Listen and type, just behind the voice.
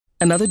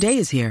Another day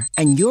is here,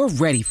 and you're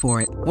ready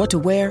for it. What to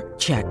wear?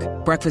 Check.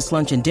 Breakfast,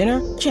 lunch, and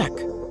dinner? Check.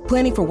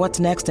 Planning for what's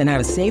next and how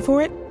to save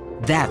for it?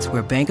 That's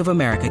where Bank of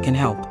America can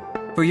help.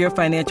 For your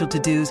financial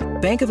to-dos,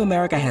 Bank of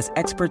America has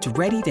experts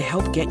ready to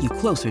help get you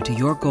closer to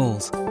your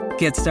goals.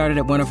 Get started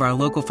at one of our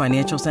local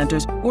financial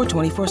centers or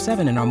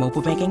 24/7 in our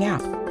mobile banking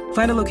app.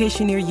 Find a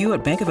location near you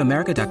at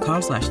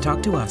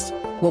bankofamerica.com/talktous.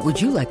 What would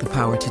you like the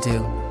power to do?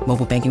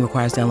 Mobile banking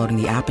requires downloading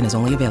the app and is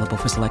only available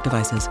for select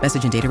devices.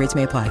 Message and data rates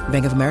may apply.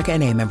 Bank of America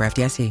N.A., member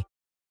FDIC.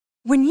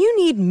 When you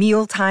need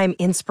mealtime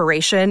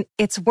inspiration,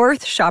 it's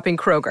worth shopping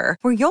Kroger,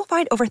 where you'll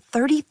find over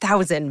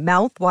 30,000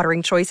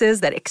 mouth-watering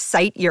choices that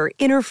excite your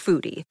inner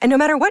foodie. And no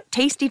matter what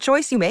tasty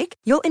choice you make,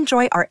 you'll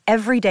enjoy our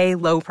everyday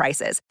low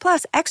prices,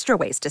 plus extra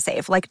ways to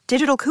save, like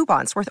digital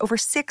coupons worth over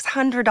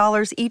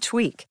 $600 each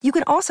week. You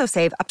can also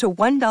save up to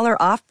 $1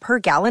 off per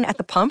gallon at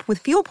the pump with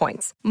fuel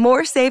points.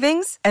 More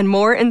savings and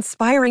more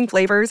inspiring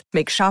flavors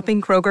make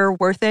shopping Kroger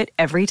worth it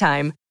every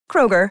time.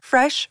 Kroger,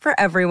 fresh for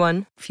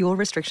everyone. Fuel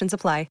restrictions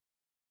apply.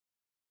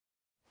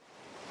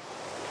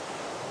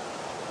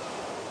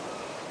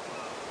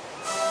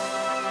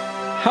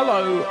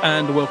 Hello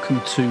and welcome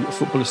to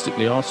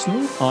Footballistically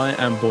Arsenal. I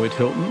am Boyd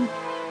Hilton.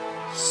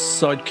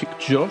 Sidekick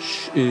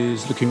Josh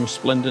is looking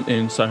resplendent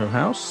in Soho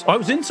House. I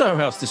was in Soho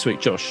House this week,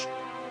 Josh.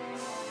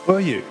 Were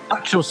you?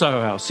 Actual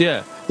Soho House,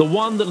 yeah. The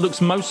one that looks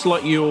most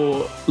like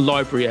your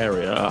library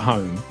area at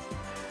home,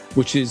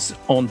 which is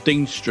on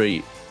Dean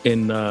Street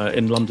in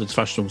London's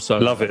fashionable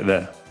Soho. Love it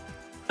there.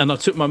 And I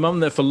took my mum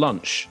there for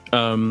lunch.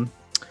 And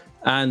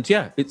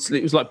yeah,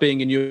 it was like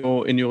being in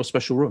your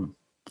special room.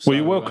 Well,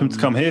 you're welcome to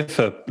come here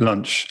for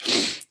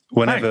lunch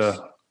whenever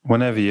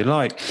you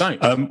like.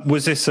 Thanks.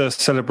 Was this a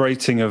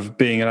celebrating of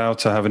being allowed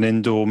to have an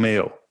indoor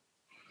meal?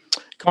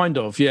 Kind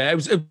of, yeah. It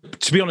was.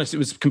 To be honest, it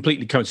was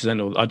completely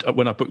coincidental.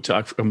 When I booked it,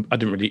 I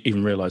didn't really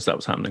even realise that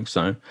was happening.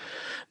 So,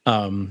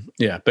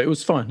 yeah, but it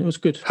was fine. It was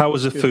good. How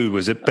was the food?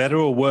 Was it better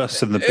or worse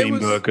than the bean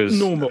burgers at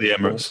the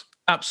Emirates?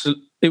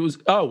 Absolutely. It was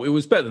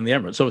better than the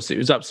Emirates. Obviously, it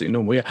was absolutely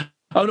normal. Yeah.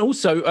 And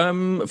also,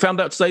 found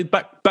out today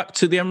back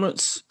to the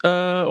Emirates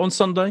on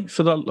Sunday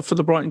for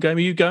the Brighton game.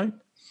 Are you going?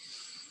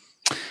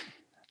 Do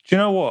you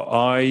know what?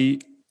 I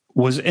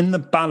was in the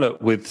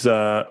ballot with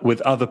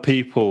other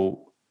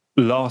people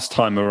last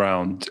time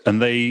around,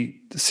 and they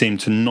seemed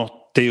to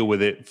not deal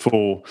with it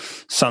for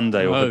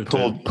Sunday, or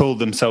pulled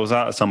themselves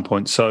out at some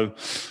point. So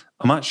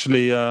I'm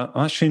actually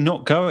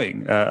not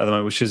going at the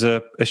moment, which is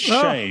a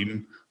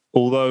shame.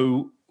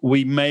 Although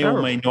we may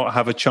or may not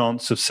have a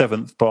chance of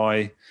seventh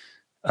by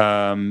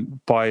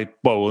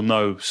we'll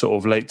know sort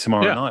of late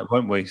tomorrow night,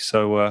 won't we?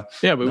 So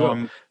yeah, we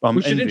will.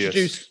 We should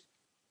introduce.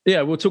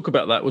 Yeah, we'll talk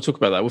about that.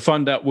 We'll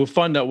find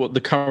out what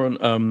the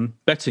current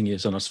betting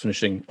is on us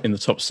finishing in the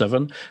top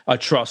 7. I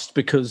trust,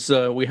 because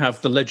we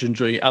have the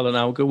legendary Alan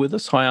Alger with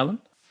us. Hi, Alan.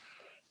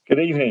 Good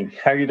evening.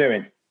 How are you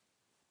doing?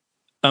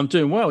 I'm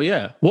doing well.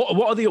 Yeah. What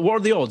are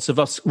the odds of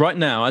us right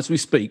now, as we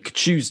speak,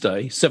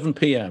 Tuesday, 7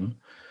 p.m?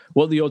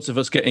 What are the odds of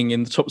us getting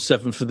in the top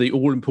 7 for the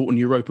all-important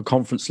Europa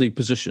Conference League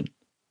position?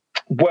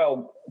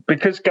 Well,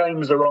 because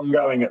games are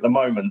ongoing at the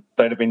moment,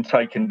 they'd have been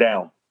taken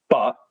down.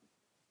 But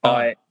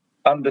I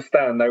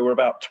understand they were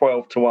about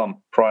 12-1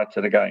 prior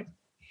to the game.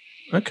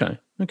 Okay.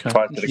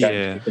 Prior to the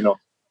game kicking off.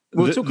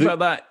 We'll talk about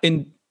that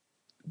in.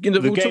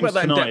 We'll talk about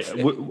that tonight,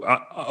 in depth.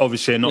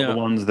 Obviously, are not the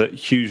ones that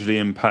hugely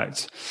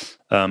impact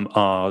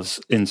ours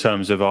in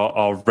terms of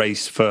our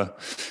race for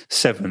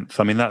 7th.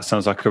 I mean, that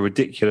sounds like a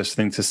ridiculous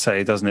thing to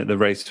say, doesn't it? The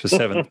race for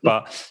 7th.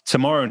 But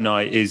tomorrow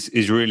night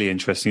is really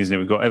interesting, isn't it?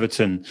 We've got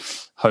Everton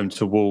home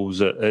to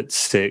Wolves at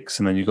 6,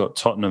 and then you've got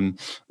Tottenham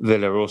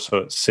Villa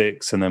also at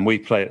 6, and then we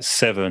play at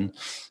 7.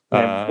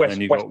 And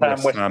then you've got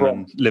West Ham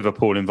and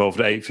Liverpool involved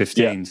at 8:15.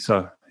 Yeah.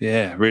 So,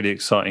 yeah, really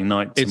exciting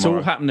night tomorrow. It's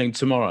all happening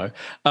tomorrow.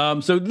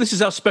 So this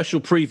is our special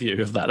preview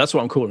of that. That's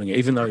what I'm calling it,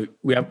 even though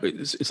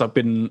I've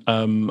been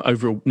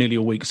over nearly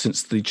a week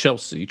since the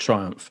Chelsea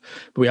triumph,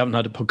 but we haven't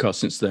had a podcast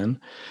since then.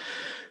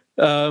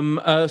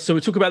 So we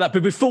talk about that.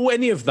 But before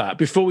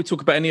we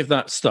talk about any of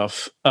that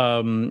stuff,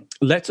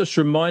 let us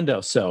remind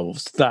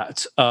ourselves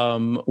that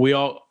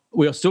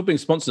we are still being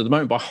sponsored at the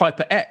moment by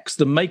HyperX,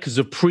 the makers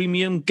of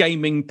premium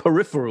gaming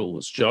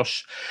peripherals,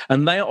 Josh.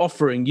 And they are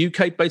offering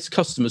UK-based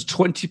customers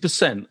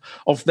 20%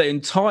 off their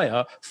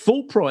entire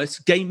full-price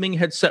gaming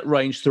headset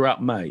range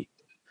throughout May.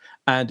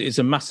 And it's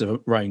a massive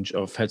range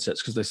of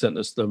headsets because they sent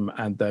us them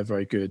and they're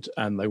very good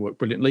and they work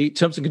brilliantly.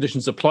 Terms and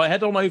conditions apply.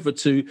 Head on over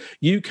to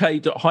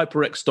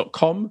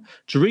uk.hyperx.com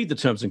to read the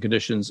terms and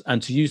conditions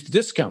and to use the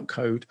discount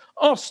code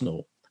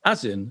Arsenal,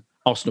 as in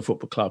Arsenal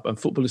Football Club and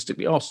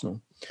Footballistically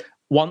Arsenal.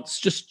 Once,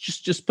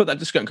 just put that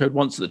discount code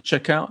once at the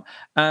checkout,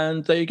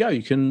 and there you go.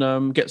 You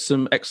can get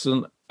some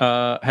excellent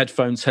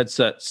headphones,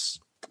 headsets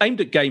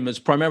aimed at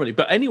gamers primarily,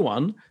 but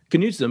anyone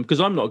can use them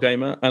because I'm not a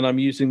gamer and I'm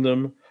using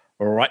them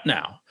right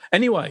now.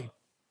 Anyway,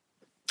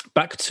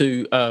 back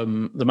to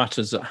the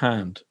matters at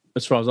hand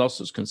as far as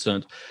Arsenal's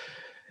concerned.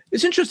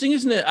 It's interesting,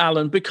 isn't it,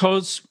 Alan?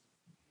 Because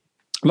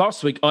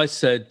last week I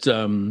said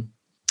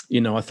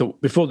I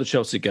thought before the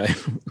Chelsea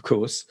game, of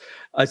course,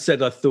 I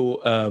said I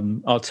thought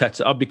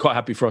Arteta, I'd be quite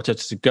happy for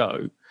Arteta to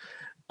go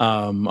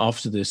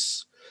after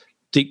this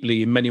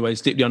in many ways,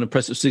 deeply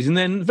unimpressive season.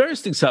 Then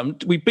various things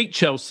happened. We beat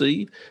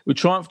Chelsea. We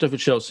triumphed over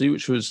Chelsea,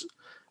 which was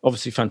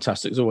obviously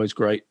fantastic. It's always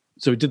great.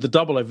 So we did the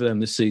double over them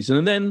this season.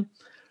 And then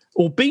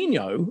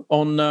Albino,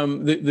 on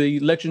the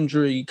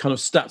legendary kind of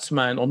stats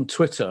man on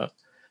Twitter,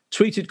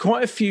 tweeted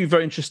quite a few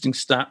very interesting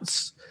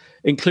stats,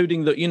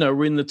 including that,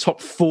 we're in the top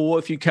 4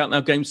 if you count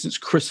our games since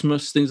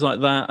Christmas, things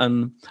like that.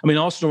 And I mean,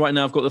 Arsenal right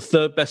now have got the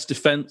 3rd best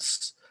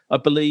defence, I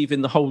believe,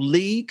 in the whole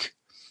league.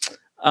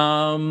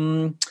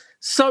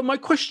 So my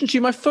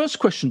first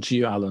question to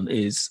you, Alan,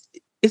 has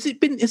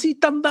he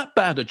done that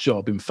bad a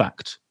job, in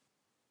fact?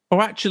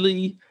 Or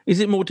actually,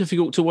 is it more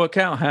difficult to work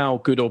out how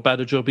good or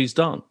bad a job he's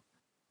done?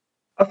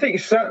 I think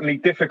it's certainly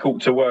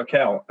difficult to work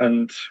out.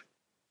 And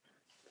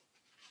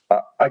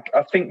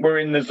I think we're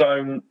in the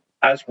zone,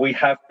 as we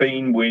have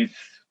been with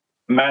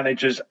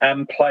managers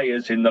and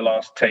players in the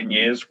last 10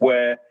 years,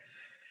 where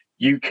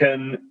you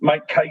can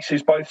make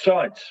cases both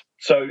sides.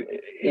 So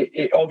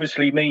it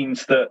obviously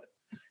means that,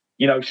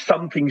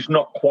 something's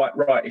not quite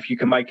right if you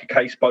can make a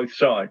case both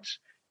sides.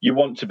 You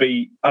want to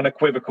be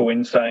unequivocal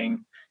in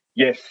saying,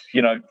 yes,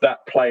 that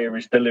player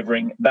is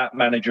delivering, that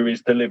manager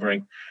is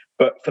delivering.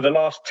 But for the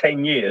last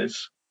 10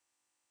 years,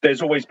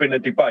 there's always been a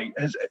debate.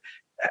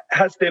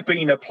 Has there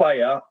been a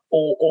player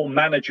or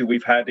manager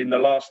we've had in the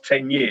last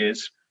 10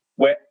 years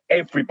where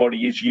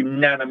everybody is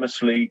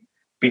unanimously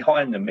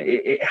behind them?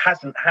 It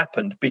hasn't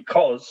happened,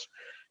 because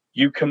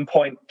you can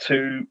point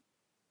to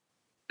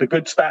the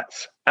good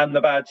stats and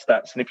the bad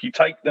stats. And if you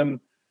take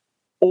them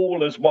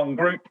all as one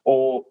group,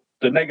 or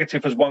the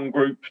negative as one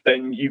group,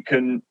 then you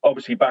can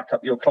obviously back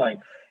up your claim.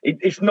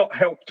 It's not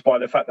helped by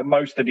the fact that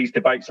most of these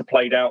debates are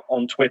played out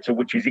on Twitter,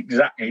 which is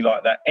exactly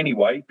like that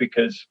anyway,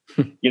 because,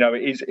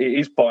 it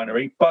is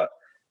binary. But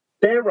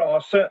there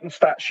are certain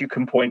stats you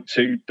can point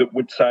to that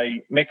would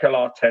say Mikel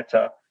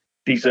Arteta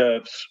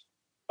deserves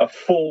a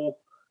full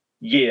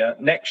year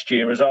next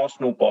year as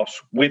Arsenal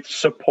boss, with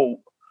support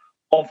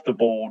of the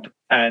board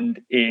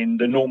and in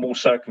the normal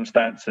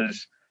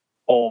circumstances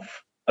of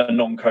a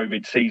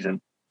non-COVID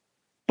season.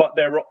 But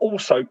there are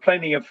also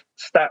plenty of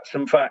stats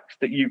and facts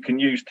that you can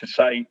use to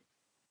say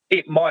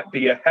it might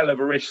be a hell of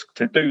a risk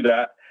to do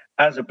that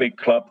as a big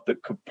club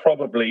that could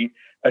probably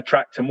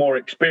attract a more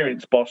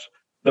experienced boss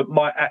that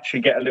might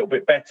actually get a little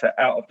bit better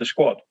out of the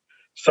squad.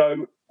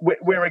 So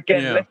we're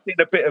again left in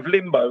a bit of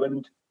limbo.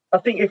 And I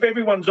think if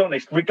everyone's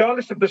honest,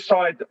 regardless of the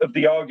side of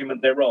the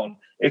argument they're on,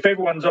 if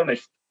everyone's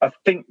honest, I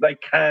think they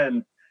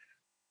can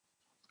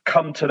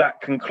come to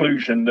that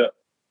conclusion that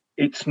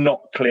it's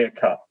not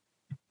clear-cut.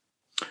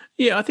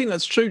 Yeah, I think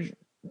that's true,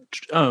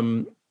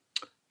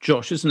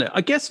 Josh, isn't it?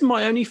 I guess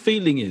my only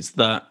feeling is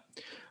that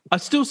I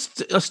still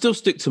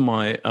stick to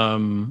my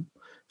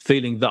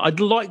feeling that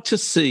I'd like to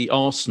see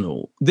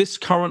Arsenal, this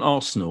current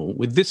Arsenal,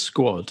 with this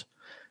squad,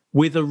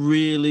 with a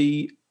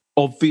really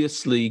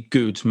obviously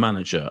good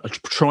manager, a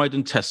tried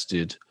and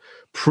tested,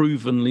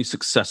 provenly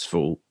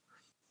successful,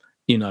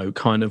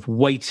 kind of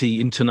weighty,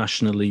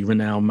 internationally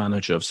renowned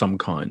manager of some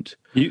kind.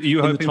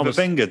 You hoping for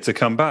Wenger to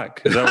come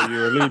back? Is that what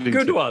you're alluding to?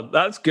 Good one.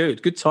 That's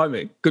good. Good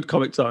timing. Good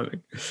comic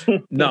timing.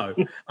 No,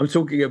 I'm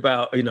talking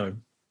about, a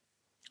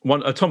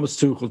Thomas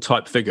Tuchel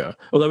type figure.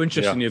 Although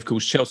interestingly, of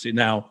course, Chelsea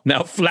now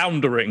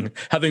floundering,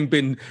 having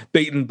been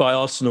beaten by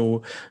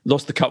Arsenal,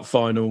 lost the cup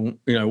final.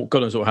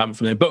 God knows what happened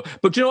from there. But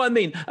do you know what I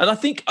mean? And I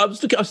think I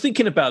was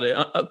thinking about it,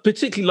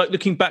 particularly like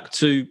looking back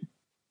to.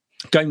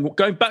 Going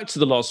back to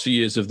the last few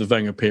years of the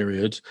Wenger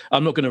period,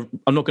 I'm not going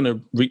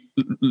to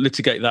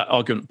litigate that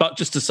argument, but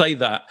just to say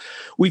that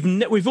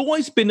we've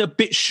always been a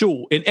bit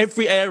short in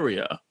every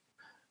area,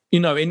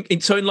 in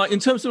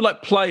terms of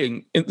like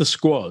playing in the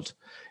squad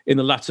in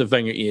the latter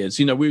Wenger years.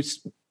 The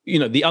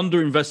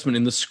underinvestment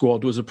in the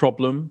squad was a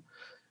problem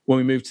when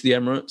we moved to the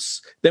Emirates.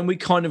 Then we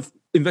kind of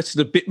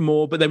invested a bit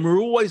more, but then we're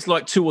always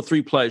like 2 or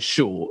 3 players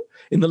short.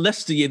 In the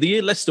Leicester year, the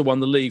year Leicester won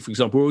the league, for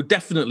example, we were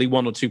definitely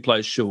 1 or 2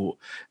 players short.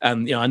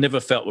 And, I never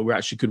felt that we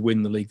actually could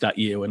win the league that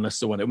year when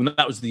Leicester won it. When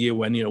that was the year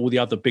when, all the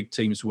other big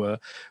teams were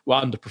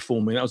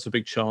underperforming. That was a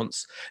big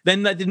chance.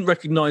 Then they didn't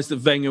recognise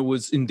that Wenger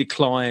was in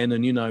decline.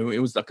 And, it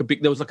was like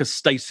there was like a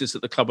stasis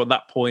at the club at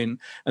that point.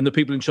 And the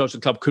people in charge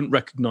of the club couldn't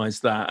recognise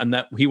that. And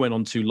that he went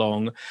on too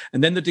long.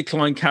 And then the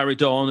decline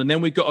carried on. And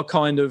then we got a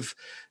kind of,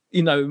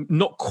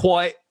 not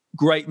quite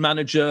great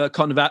manager,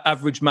 kind of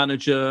average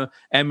manager,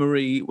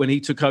 Emery, when he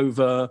took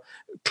over,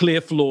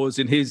 clear flaws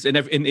in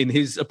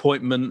his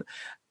appointment.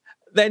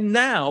 Then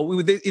now,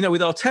 with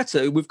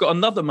Arteta, we've got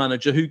another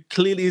manager who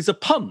clearly is a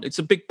punt. It's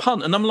a big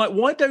punt. And I'm like,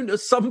 why don't at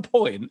some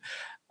point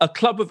a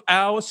club of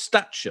our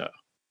stature,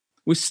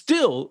 we're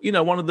still,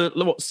 one of the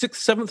 6th,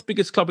 7th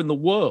biggest club in the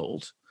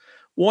world,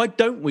 why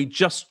don't we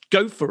just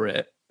go for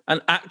it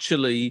and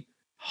actually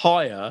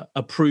hire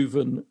a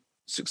proven,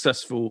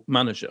 successful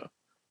manager?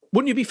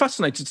 Wouldn't you be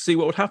fascinated to see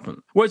what would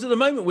happen? Whereas at the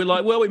moment, we're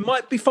like, well, it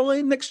might be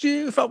fine next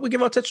year if we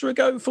give Arteta a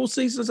go, full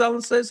season, as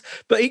Alan says.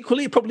 But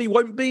equally, it probably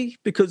won't be,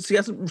 because he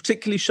hasn't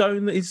particularly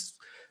shown that he's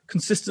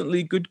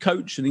consistently good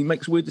coach and he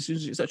makes weird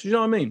decisions, etc. You know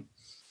what I mean?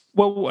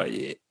 Well,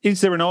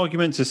 is there an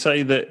argument to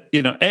say that,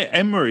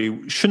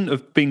 Emery shouldn't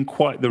have been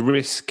quite the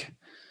risk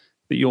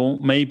that you're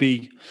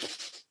maybe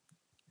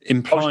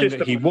implying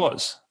that he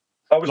was?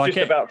 I was just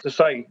about to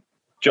say,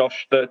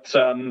 Josh, that,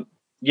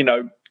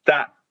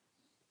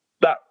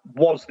 that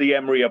was the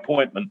Emery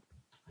appointment.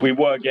 We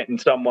were getting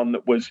someone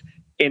that was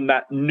in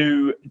that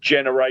new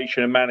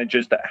generation of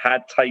managers that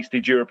had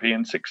tasted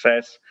European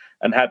success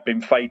and had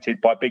been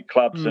feted by big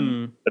clubs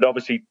and had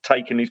obviously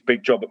taken his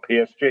big job at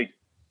PSG.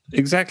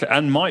 Exactly,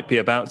 and might be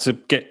about to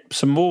get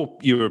some more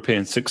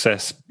European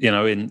success,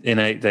 in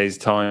 8 days'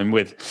 time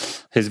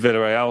with his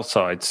Villarreal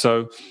side.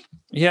 So,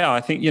 yeah,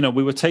 I think,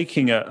 we were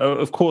taking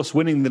of course,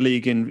 winning the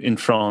league in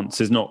France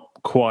is not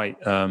quite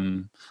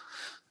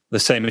the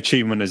same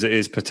achievement as it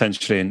is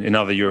potentially in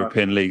other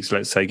European leagues,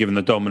 let's say, given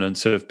the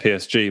dominance of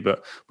PSG.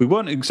 But we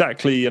weren't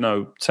exactly,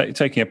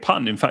 taking a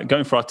punt. In fact,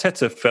 going for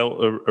Arteta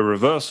felt a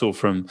reversal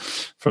from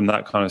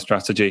that kind of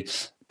strategy.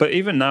 But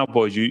even now,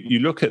 boys, you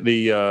look at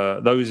the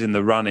those in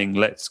the running,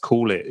 let's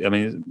call it. I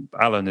mean,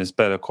 Alan is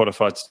better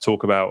qualified to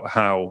talk about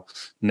how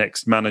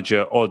next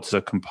manager odds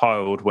are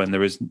compiled when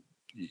there is,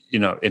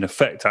 in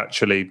effect,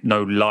 actually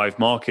no live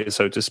market,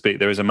 so to speak.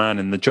 There is a man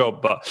in the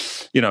job, but,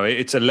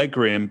 it's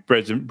Allegri and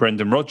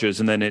Brendan Rodgers,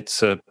 and then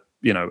it's, a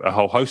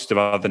whole host of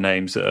other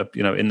names that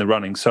are, in the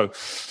running. So,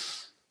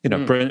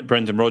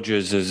 Brendan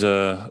Rodgers is,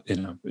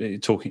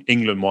 talking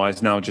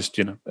England-wise now, just,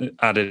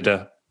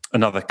 added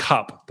another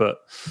cup, but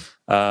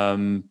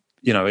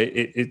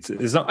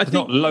it's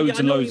not loads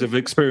and loads of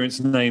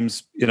experienced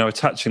names,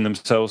 attaching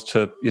themselves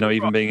to,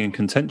 even being in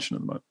contention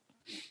at the moment.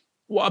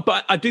 Well,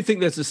 but I do think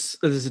there's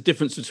a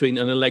difference between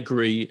an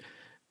Allegri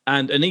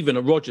and even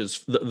a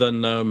Rodgers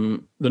than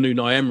the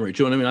Unai Emery.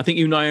 Do you know what I mean? I think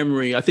Unai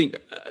Emery,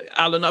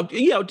 Alan,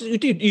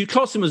 you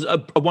class him as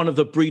one of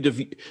the breed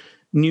of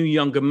new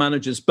younger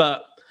managers,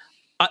 but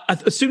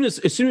as soon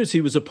as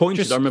he was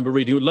appointed, I remember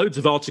reading loads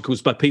of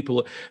articles by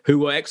people who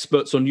were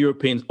experts on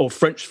European or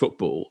French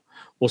football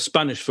or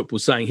Spanish football,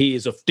 saying he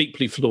is a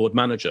deeply flawed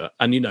manager,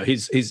 and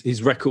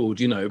his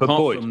record,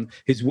 apart from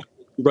his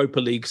Europa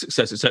League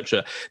success,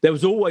 etc. There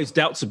was always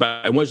doubts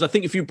about him. Whereas I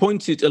think if you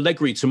appointed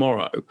Allegri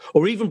tomorrow,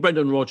 or even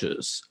Brendan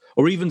Rodgers,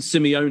 or even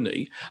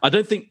Simeone, I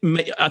don't think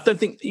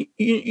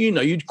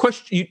you'd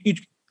question.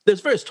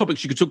 There's various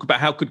topics you could talk about.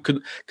 How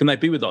can they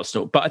be with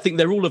Arsenal? But I think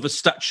they're all of a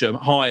stature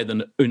higher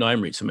than Unai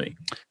Emery to me.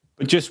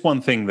 But just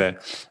one thing there.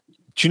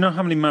 Do you know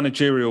how many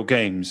managerial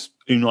games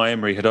Unai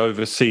Emery had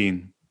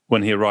overseen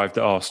when he arrived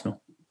at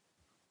Arsenal?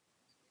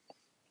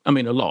 I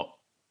mean, a lot.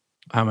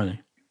 How many?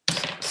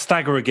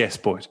 Stagger a guess,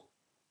 Boyd.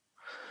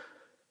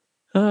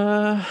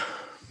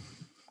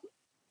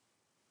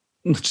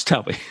 Just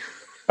tell me.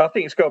 I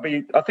think it's got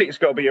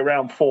to be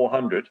around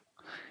 400.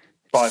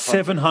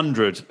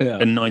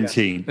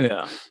 719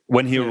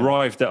 when he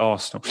arrived at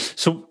Arsenal.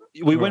 So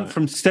we went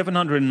from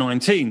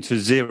 719 to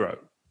 0.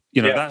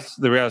 That's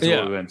the reality of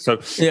what we went. So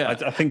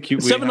I think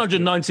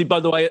 790, by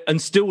the way,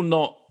 and still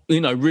not,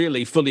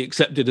 really fully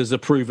accepted as a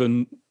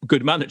proven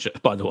good manager,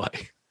 by the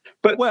way.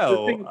 But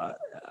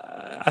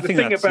the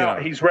thing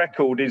about his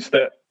record is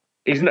that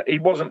he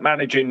wasn't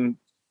managing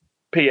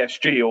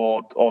PSG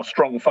or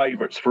strong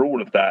favourites for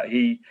all of that.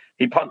 He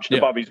punched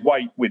above his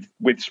weight with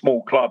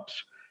small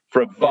clubs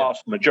for a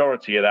vast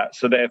majority of that.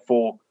 So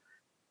therefore,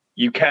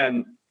 you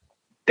can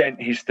dent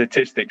his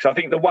statistics. I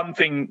think the one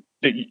thing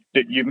that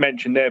you've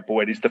mentioned there,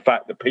 Boyd, is the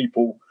fact that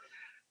people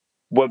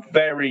were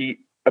very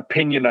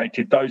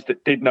opinionated, those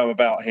that did know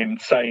about him,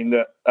 saying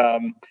that,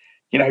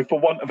 for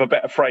want of a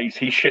better phrase,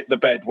 he shit the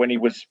bed when he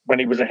was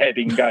ahead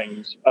in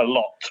games a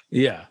lot.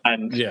 Yeah.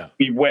 And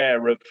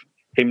beware of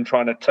him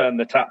trying to turn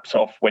the taps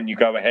off when you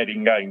go ahead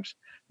in games,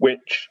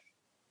 which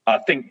I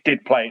think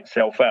did play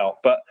itself out.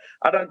 But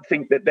I don't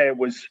think that there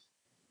was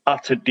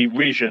utter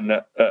derision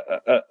at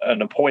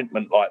an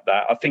appointment like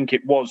that. I think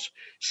it was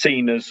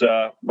seen as,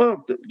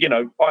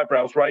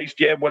 eyebrows raised.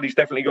 Yeah, well, he's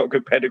definitely got a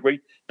good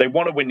pedigree. They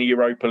want to win the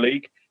Europa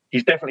League.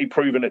 He's definitely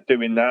proven at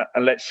doing that,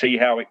 and let's see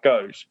how it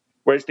goes.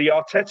 Whereas the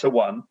Arteta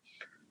one,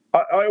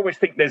 I always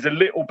think there's a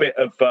little bit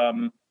of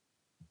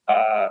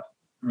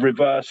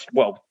reverse,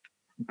 well,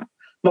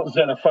 not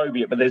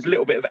xenophobia, but there's a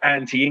little bit of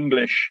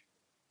anti-English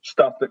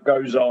stuff that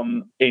goes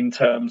on in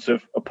terms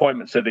of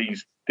appointments of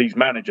these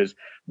managers.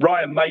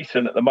 Ryan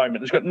Mason at the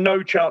moment has got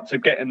no chance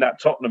of getting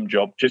that Tottenham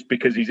job just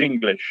because he's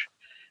English,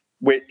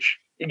 which,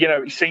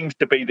 it seems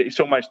to be that it's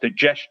almost a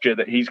gesture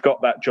that he's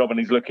got that job and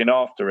he's looking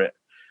after it.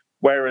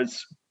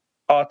 Whereas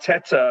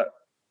Arteta,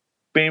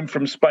 being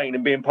from Spain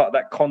and being part of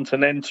that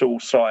continental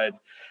side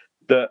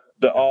that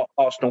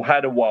Arsenal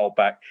had a while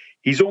back,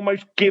 he's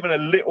almost given a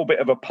little bit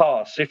of a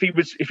pass. If he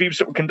was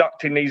sort of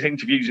conducting these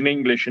interviews in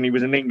English and he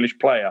was an English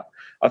player,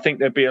 I think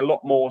there'd be a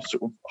lot more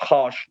sort of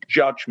harsh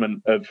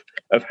judgment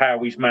of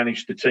how he's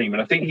managed the team.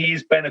 And I think he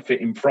is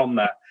benefiting from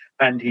that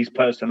and his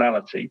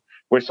personality,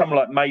 where someone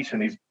like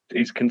Mason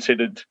is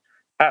considered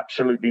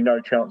absolutely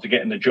no chance of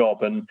getting the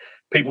job. And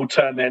people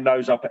turn their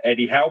nose up at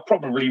Eddie Howe,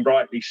 probably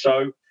rightly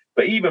so.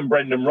 But even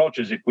Brendan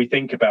Rodgers, if we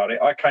think about it,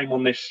 I came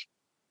on this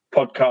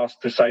podcast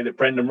to say that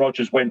Brendan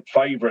Rodgers went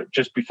favourite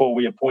just before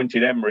we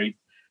appointed Emery,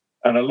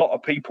 and a lot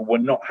of people were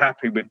not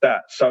happy with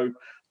that. So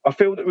I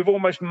feel that we've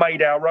almost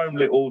made our own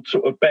little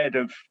sort of bed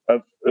of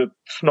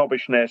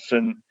snobbishness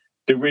and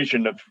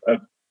derision of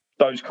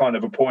those kind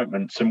of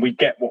appointments, and we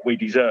get what we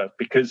deserve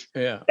because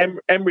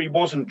Emery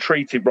wasn't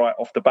treated right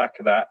off the back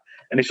of that,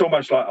 and it's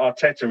almost like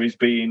Arteta is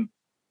being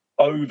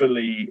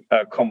overly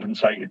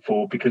compensated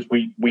for because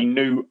we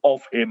knew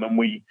of him and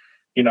we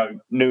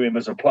knew him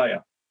as a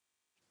player.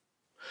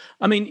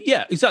 I mean,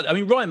 yeah, exactly. I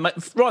mean,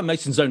 Ryan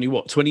Mason's only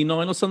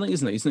 29 or something,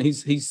 isn't he?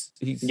 He's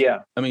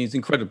I mean, he's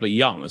incredibly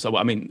young. So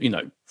I mean,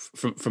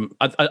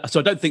 so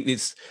I don't think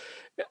this.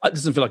 It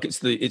doesn't feel like it's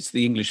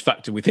the English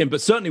factor with him,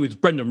 but certainly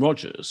with Brendan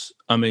Rodgers.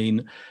 I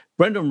mean,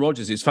 Brendan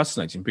Rodgers is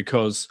fascinating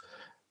because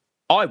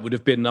I would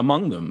have been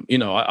among them.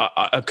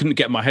 I couldn't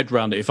get my head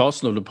around it if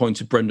Arsenal had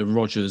appointed Brendan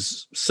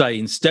Rodgers, say,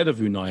 instead of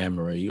Unai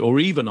Emery or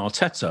even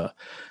Arteta.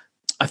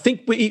 I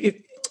think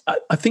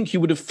you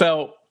would have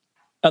felt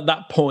at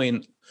that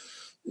point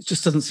it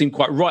just doesn't seem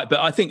quite right.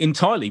 But I think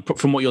entirely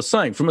from what you're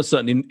saying, from a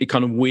certain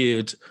kind of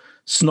weird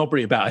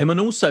snobbery about him. And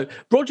also,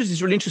 Rodgers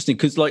is really interesting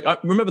because, like, I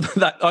remember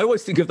that I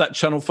always think of that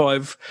Channel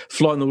 5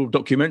 Fly on the Wall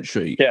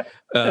documentary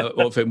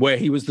of him, where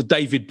he was the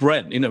David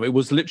Brent. It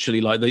was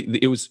literally like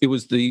it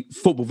was the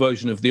football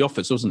version of The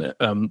Office, wasn't it?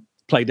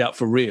 Played out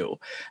for real.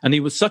 And he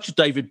was such a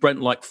David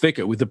Brent-like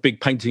figure with the big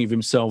painting of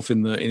himself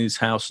in his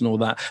house and all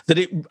that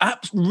it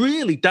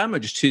really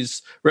damaged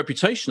his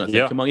reputation, I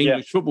think, among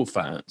English football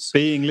fans.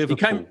 Being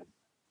Liverpool.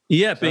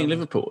 Being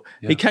Liverpool.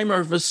 Yeah. He came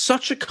over as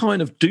such a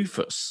kind of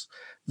doofus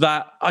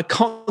that I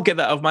can't get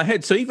that out of my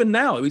head. So even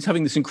now, he's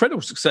having this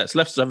incredible success.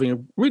 Leicester's having a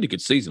really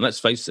good season, let's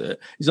face it.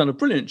 He's done a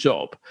brilliant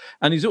job.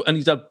 And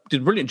did a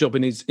brilliant job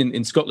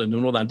in Scotland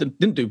and all that.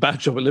 Didn't do a bad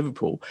job at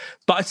Liverpool.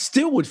 But I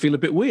still would feel a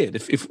bit weird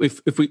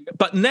if we...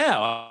 But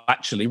now,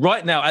 actually,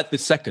 right now, at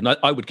this second,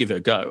 I would give it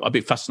a go. I'd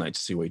be fascinated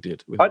to see what he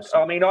did. I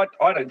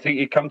don't think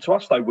he'd come to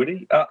us, though, would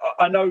he?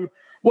 I know...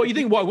 Well, you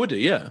think, why would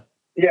he? Yeah.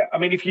 Yeah, I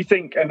mean, if you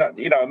think... And, I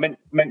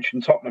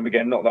mentioned Tottenham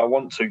again, not that I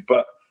want to,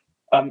 but...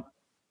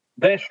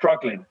 they're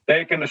struggling.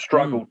 They're going to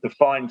struggle to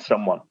find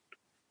someone.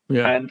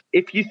 Yeah. And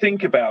if you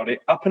think about it,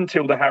 up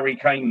until the Harry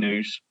Kane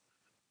news,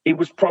 it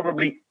was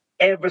probably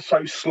ever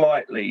so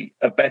slightly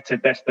a better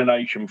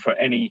destination for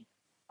any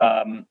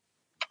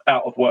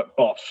out-of-work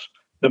boss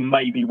than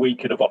maybe we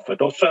could have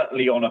offered, or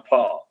certainly on a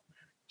par.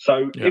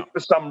 So if for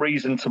some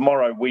reason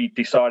tomorrow we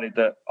decided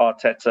that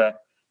Arteta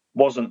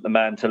wasn't the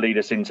man to lead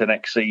us into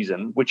next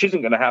season, which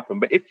isn't going to happen,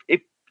 but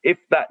if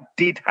that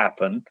did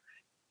happen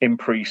in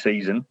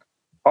pre-season,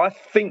 I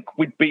think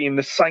we'd be in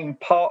the same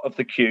part of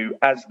the queue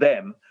as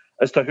them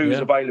as to who's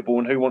available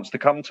and who wants to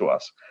come to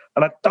us.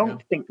 And I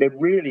don't think there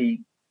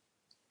really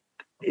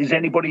is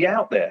anybody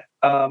out there.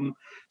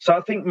 So I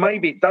think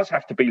maybe it does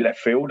have to be left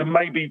field, and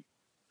maybe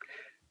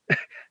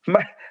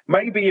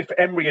if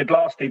Emery had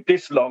lasted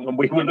this long and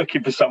we were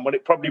looking for someone,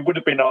 it probably would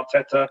have been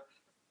Arteta,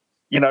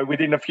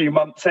 within a few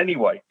months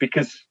anyway,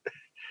 because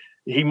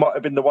he might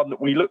have been the one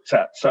that we looked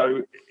at.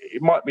 So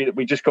it might be that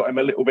we just got him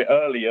a little bit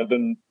earlier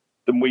than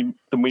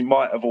we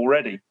might have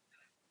already,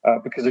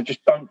 because I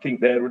just don't think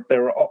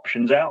there are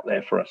options out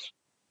there for us.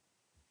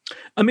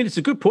 I mean, it's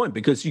a good point,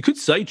 because you could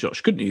say,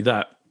 Josh, couldn't you,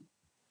 that,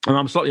 and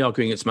I'm slightly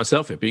arguing against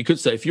myself here, but you could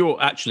say if you're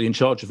actually in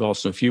charge of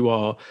Arsenal, if you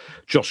are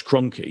Josh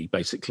Kroenke,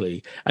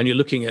 basically, and you're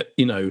looking at,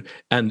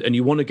 and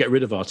you want to get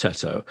rid of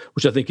Arteta,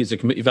 which I think is a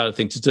completely valid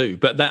thing to do,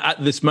 but that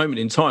at this moment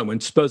in time, when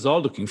Spurs are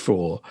looking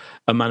for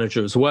a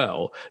manager as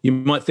well, you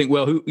might think,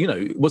 well,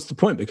 what's the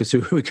point? Because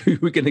who are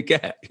we going to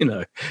get?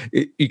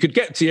 You could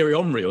get Thierry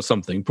Henry or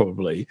something,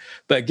 probably,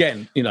 but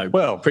again,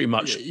 pretty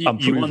much unproven.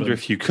 You wonder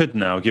if you could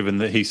now, given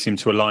that he seemed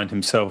to align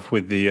himself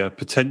with the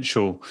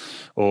potential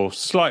or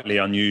slightly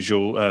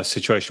unusual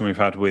situation we've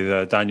had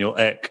with Daniel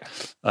Ek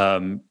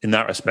in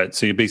that respect.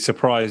 So you'd be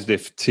surprised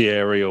if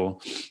Thierry or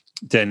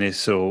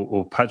Dennis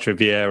or Patrick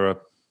Vieira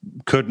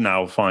could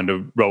now find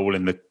a role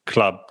in the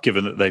club,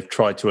 given that they've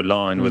tried to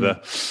align with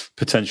a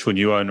potential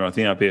new owner. I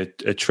think that'd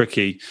be a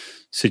tricky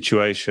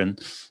situation.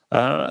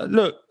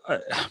 Look,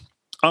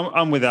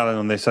 I'm with Alan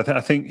on this.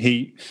 I think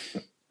he...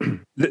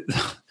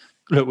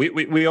 Look,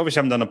 we obviously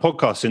haven't done a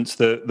podcast since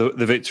the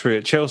victory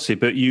at Chelsea,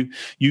 but you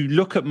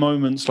look at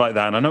moments like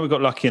that, and I know we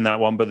got lucky in that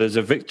one, but there's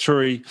a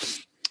victory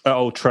at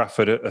Old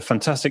Trafford, a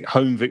fantastic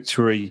home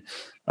victory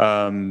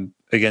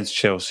against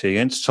Chelsea,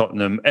 against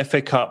Tottenham,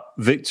 FA Cup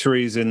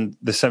victories in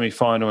the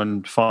semi-final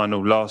and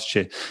final last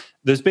year.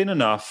 There's been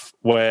enough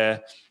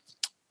where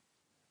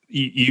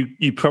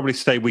you probably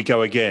say we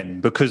go again,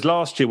 because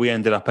last year we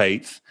ended up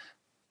 8th.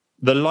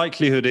 The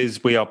likelihood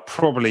is we are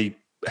probably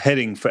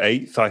heading for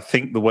 8th, I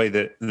think, the way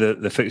that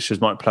the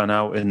fixtures might plan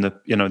out in the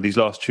these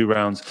last 2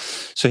 rounds.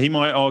 So he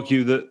might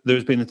argue that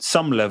there's been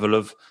some level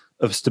of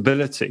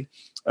stability.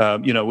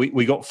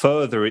 We got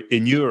further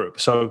in Europe,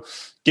 so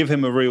give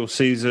him a real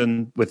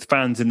season with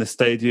fans in the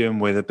stadium,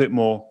 with a bit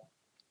more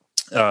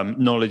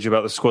knowledge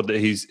about the squad that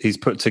he's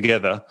put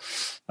together,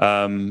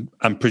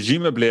 and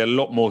presumably a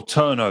lot more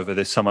turnover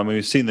this summer. I mean,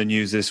 we've seen the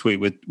news this week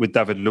with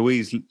David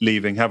Luiz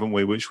leaving, haven't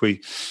we? Which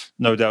we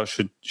no doubt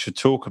should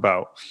talk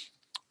about.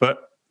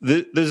 But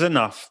there's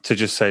enough to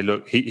just say,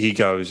 look, he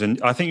goes.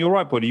 And I think you're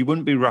right, buddy. You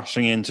wouldn't be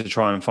rushing in to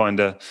try and find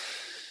a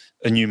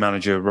new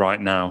manager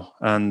right now.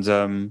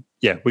 And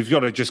we've got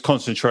to just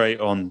concentrate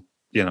on,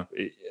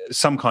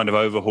 some kind of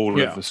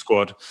overhaul of the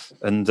squad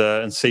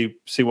and see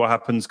what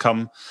happens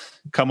come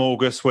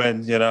August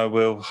when,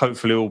 we'll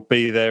hopefully all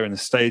be there in the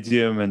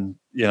stadium and,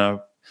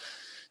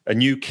 a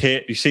new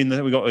kit. You've seen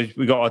that we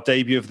got our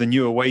debut of the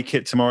new away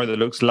kit tomorrow that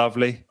looks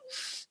lovely.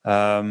 People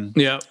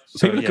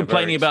are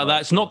complaining about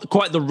that. It's not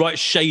quite the right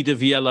shade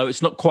of yellow.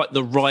 It's not quite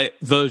the right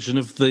version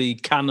of the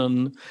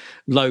Canon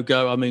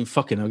logo. I mean,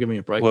 fucking hell, give me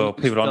a break. Well,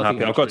 people aren't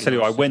happy. I've got to tell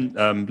you, I went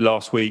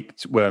last week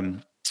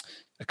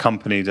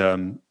accompanied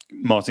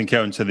Martin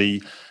Keown to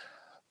the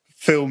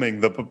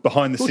filming, the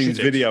behind-the-scenes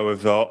video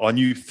of our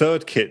new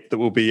third kit that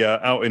will be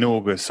out in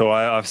August. So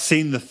I've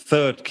seen the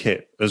third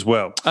kit as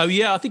well. Oh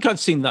yeah, I think I've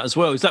seen that as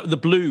well. Is that the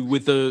blue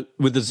with the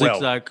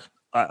zigzag? Well,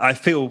 I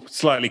feel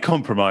slightly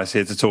compromised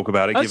here to talk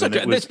about it. Given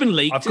okay. It's been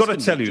leaked. I've got to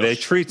tell you, they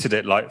treated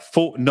it like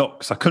Fort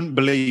Knox. I couldn't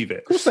believe it.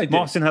 Of course they did.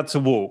 Martin had to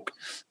walk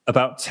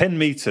about 10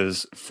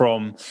 metres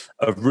from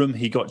a room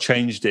he got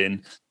changed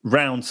in,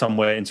 round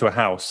somewhere into a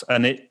house.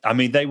 And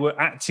they were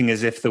acting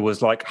as if there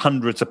was like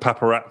hundreds of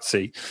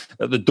paparazzi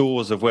at the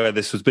doors of where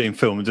this was being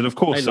filmed. And of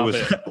course, there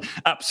was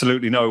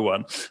absolutely no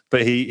one.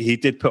 But he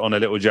did put on a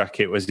little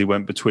jacket as he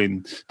went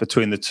between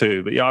the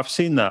two. But yeah, I've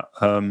seen that.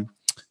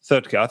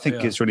 Third kit, I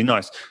think it's really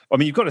nice. I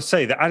mean, you've got to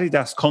say that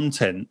Adidas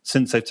content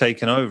since they've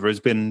taken over has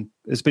been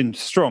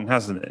strong,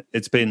 hasn't it?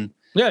 It's been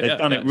they've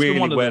done it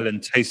really well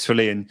and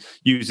tastefully, and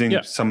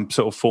using some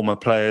sort of former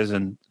players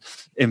and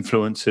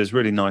influencers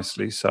really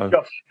nicely. So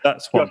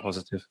that's one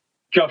positive.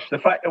 Josh, the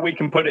fact that we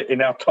can put it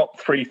in our top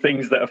 3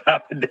 things that have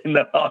happened in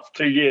the last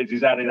 2 years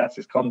is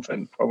Adidas's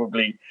content.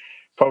 Probably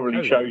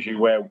shows you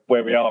where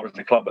we are as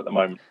a club at the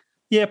moment.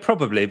 Yeah,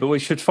 probably, but we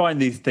should find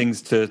these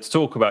things to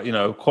talk about,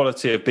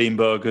 quality of bean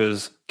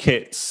burgers,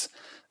 kits,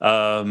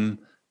 that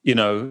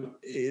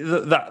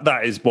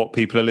is what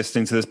people are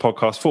listening to this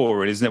podcast for,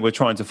 really, isn't it? We're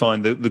trying to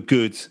find the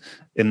good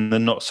in the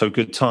not so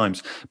good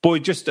times. Boy,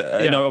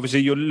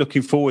 obviously you're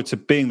looking forward to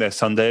being there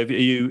Sunday. Are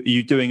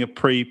you doing a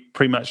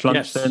pre-match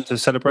lunch then to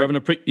celebrate? We're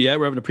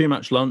having a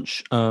pre-match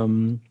lunch. I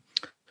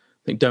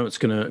think Dermot's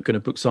gonna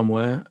book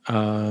somewhere.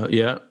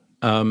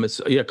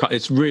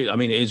 It's really. I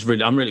mean, it is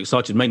really. I'm really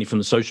excited, mainly from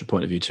the social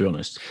point of view, to be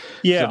honest.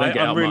 Yeah,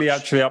 I'm really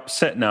actually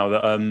upset now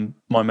that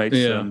my mates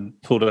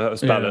pulled a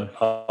ballot.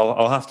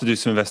 I'll have to do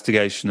some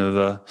investigation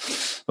of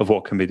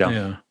what can be done.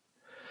 Yeah.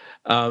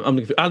 Alan,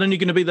 are you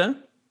going to be there?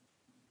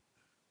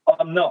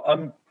 I'm not.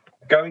 I'm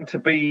going to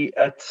be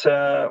at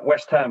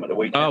West Ham at the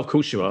weekend. Oh, of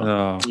course you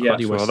are.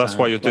 That's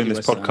why you're doing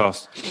this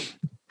podcast.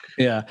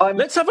 Yeah,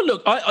 let's have a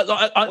look.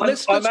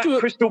 Let's do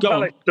Crystal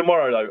Palace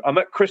tomorrow, though. I'm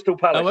at Crystal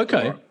Palace.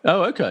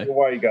 Oh, okay.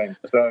 Away game.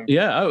 So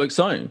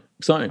exciting.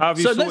 How have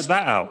you sorted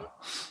that out?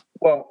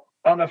 Well,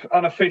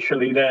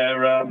 unofficially,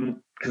 there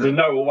because there's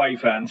no away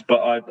fans, but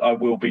I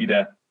will be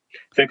there.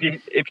 So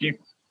if you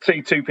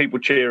see 2 people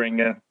cheering,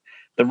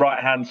 the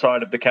right hand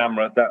side of the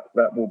camera,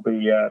 that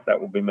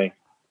will be me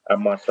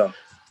and my son.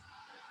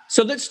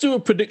 So let's do a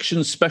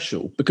prediction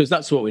special, because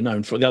that's what we're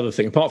known for. The other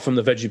thing, apart from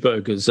the veggie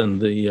burgers and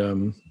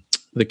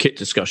the kit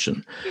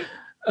discussion.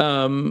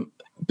 So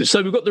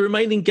we've got the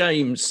remaining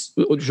games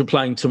which we're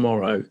playing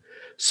tomorrow.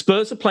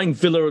 Spurs are playing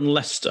Villa and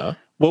Leicester.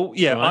 Well,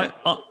 yeah, right?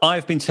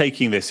 I've been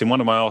taking this in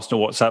one of my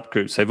Arsenal WhatsApp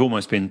groups. They've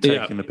almost been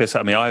taking the piss out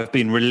of me. I've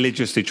been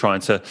religiously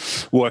trying to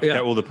work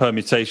out all the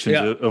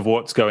permutations of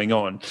what's going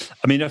on.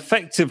 I mean,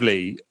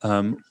 effectively,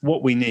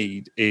 what we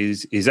need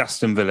is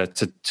Aston Villa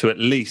to at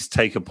least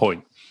take a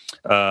point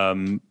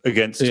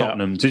against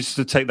Tottenham, just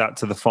to take that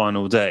to the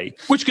final day.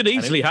 Which could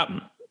easily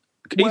happen.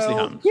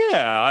 Again,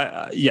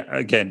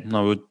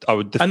 I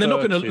would defer. And they're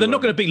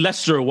not going to beat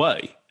Leicester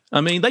away. I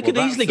mean, they could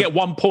easily get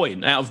 1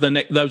 point out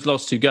of those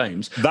last 2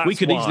 games. We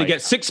could easily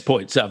get 6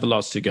 points out of the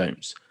last 2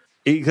 games.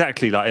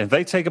 Exactly. Like if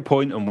they take a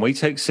point and we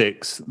take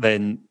 6,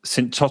 then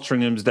St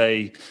Tottenham's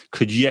Day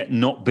could yet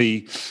not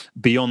be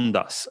beyond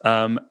us.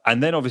 And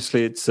then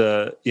obviously it's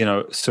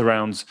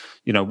surrounds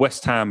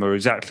West Ham are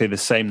exactly the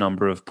same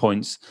number of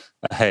points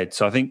ahead.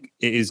 So I think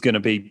it is going to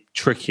be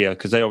trickier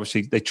because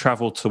they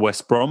travel to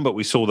West Brom, but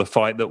we saw the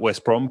fight that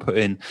West Brom put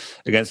in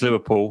against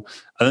Liverpool,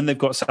 and then they've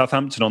got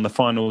Southampton on the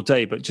final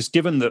day. But just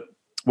given that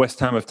West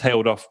Ham have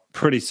tailed off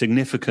pretty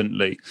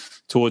significantly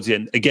towards the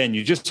end. Again,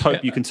 you just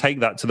hope you can take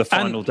that to the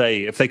final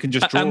day if they can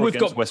just draw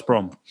against West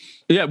Brom.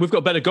 Yeah, we've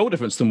got better goal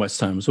difference than West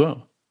Ham as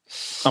well.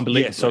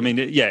 Unbelievable. Yes, I mean,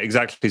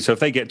 exactly. So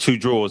if they get 2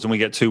 draws and we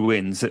get 2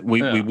 wins,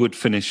 we would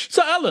finish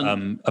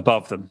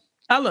above them.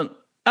 Alan,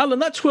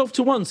 that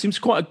 12-1 seems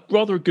quite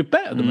rather a good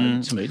bet at the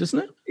moment to me, doesn't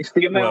it? It's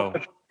the amount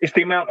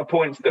of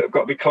points that have got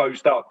to be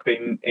closed up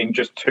in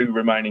just 2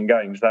 remaining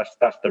games.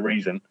 That's the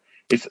reason.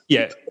 It's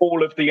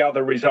all of the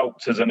other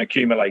results as an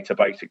accumulator,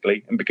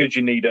 basically. And because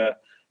you need a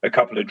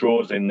couple of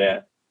draws in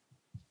there,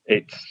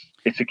 it's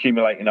it's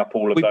accumulating up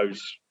all of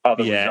those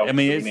other results. I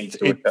mean,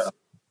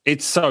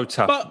 it's so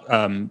tough.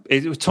 But,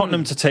 it was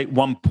Tottenham to take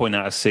 1 point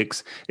out of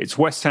 6. It's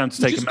West Ham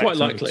to take a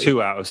maximum of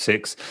 2 out of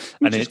 6,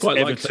 and it's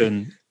Everton.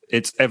 Likely.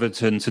 It's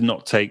Everton to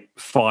not take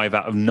 5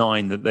 out of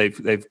 9 that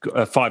they've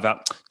got 5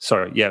 out.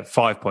 Sorry,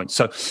 5 points.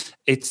 So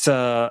it's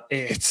I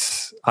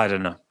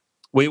don't know.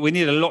 We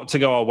need a lot to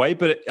go our way,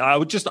 but I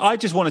just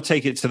want to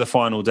take it to the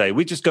final day.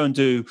 We just go and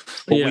do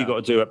what we got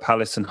to do at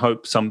Palace and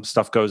hope some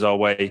stuff goes our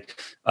way.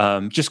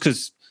 Just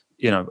because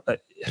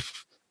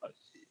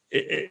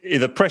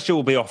the pressure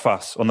will be off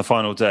us on the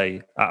final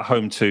day at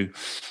home to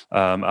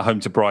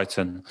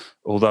Brighton.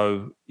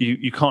 Although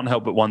you can't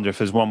help but wonder if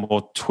there's one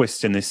more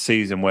twist in this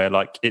season where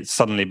like it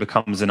suddenly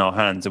becomes in our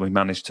hands and we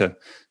manage to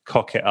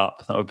cock it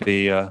up. That would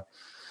be. I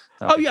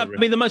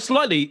mean, the most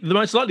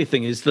likely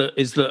thing is that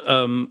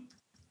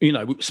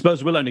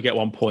Spurs will only get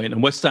 1 point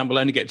and West Ham will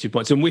only get 2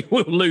 points, and we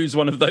will lose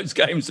one of those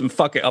games and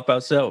fuck it up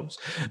ourselves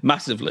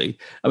massively.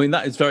 I mean,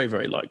 that is very,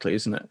 very likely,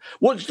 isn't it?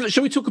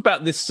 Shall we talk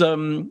about this?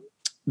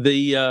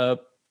 The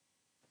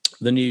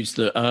news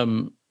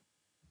that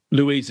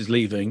Luiz is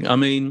leaving. I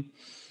mean,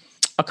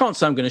 I can't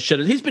say I'm going to shed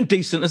it. He's been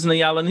decent, hasn't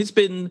he, Alan? He's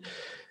been,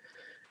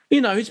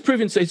 he's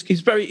proven he's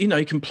very,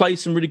 he can play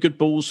some really good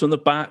balls from the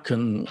back,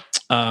 and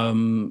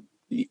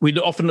we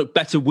often look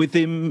better with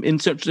him in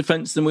central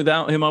defence than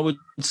without him, I would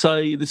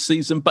say, this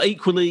season. But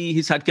equally,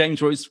 he's had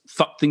games where he's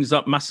fucked things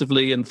up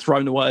massively and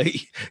thrown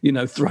away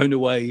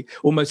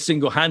almost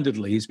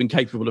single-handedly. He's been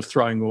capable of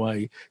throwing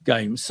away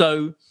games.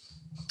 So,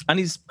 and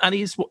he's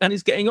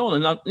getting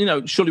on,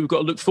 and surely we've got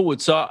to look forward.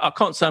 So I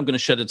can't say I'm going to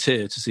shed a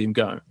tear to see him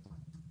go.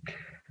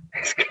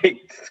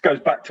 This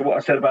goes back to what I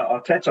said about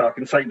Arteta. I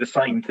can say the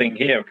same thing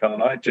here,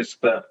 can't I?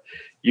 Just that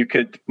you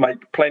could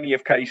make plenty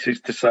of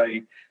cases to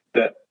say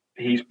that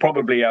he's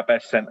probably our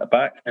best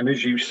centre-back. And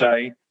as you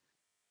say,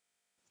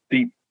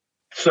 the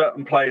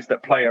certain players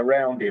that play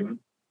around him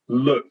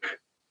look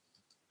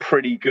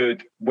pretty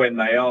good when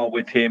they are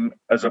with him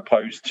as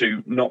opposed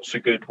to not so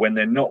good when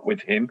they're not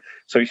with him.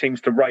 So he seems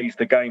to raise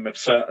the game of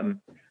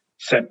certain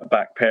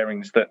centre-back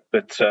pairings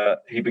that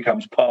he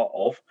becomes part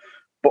of.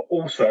 But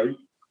also,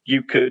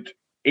 you could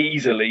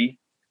easily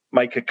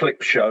make a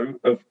clip show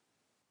of,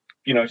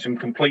 some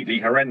completely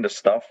horrendous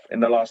stuff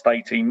in the last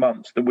 18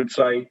 months that would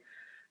say,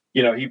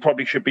 he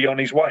probably should be on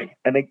his way.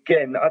 And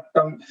again, I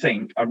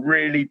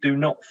really do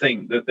not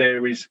think that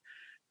there is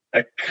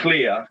a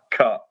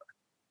clear-cut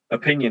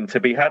opinion to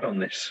be had on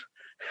this.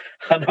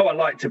 I know I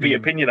like to be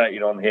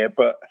opinionated on here,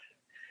 but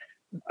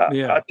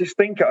I just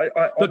think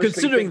but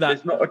considering that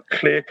there's not a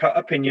clear-cut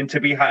opinion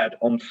to be had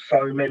on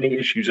so many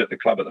issues at the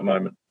club at the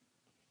moment.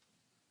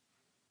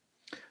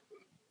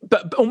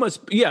 But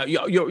almost,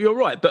 you're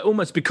right. But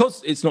almost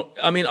because it's not.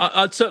 I mean,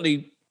 I'd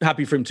certainly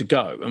happy for him to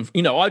go, and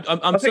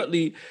I'm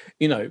certainly.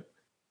 I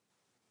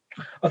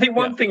think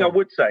one thing I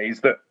would say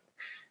is that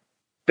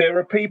there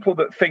are people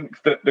that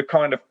think that the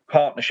kind of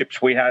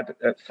partnerships we had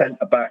at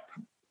centre back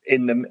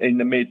in the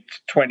mid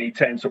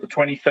 2010s, sort of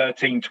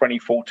 2013,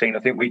 2014, I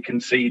think we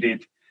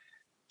conceded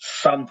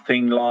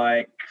something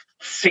like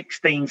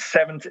 16,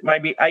 17,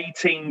 maybe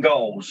 18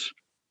 goals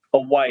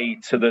away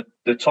to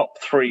the top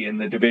 3 in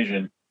the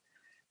division.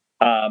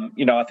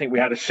 I think we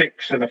had a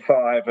 6 and a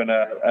 5 and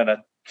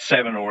a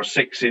 7 or a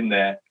 6 in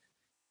there.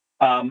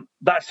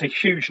 That's a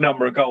huge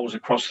number of goals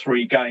across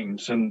 3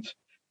 games. And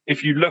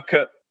if you look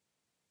at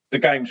the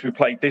games we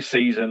played this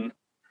season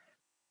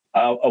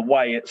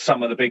away at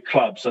some of the big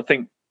clubs, I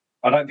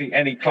don't think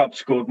any club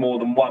scored more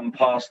than 1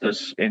 past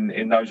us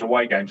in those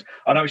away games.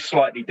 I know it's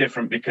slightly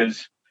different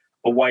because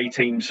away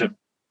teams have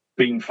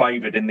been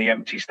favoured in the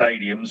empty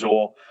stadiums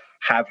or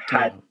have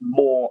had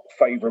more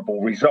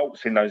favourable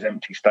results in those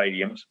empty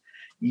stadiums.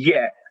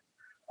 Yet,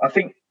 I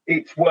think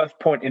it's worth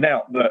pointing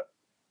out that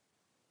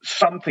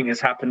something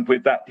has happened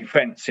with that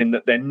defence in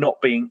that they're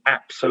not being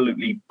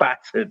absolutely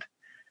battered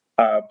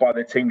by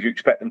the teams you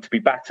expect them to be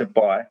battered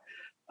by.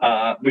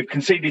 We've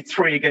conceded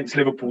 3 against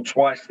Liverpool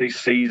twice this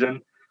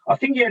season. I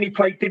think did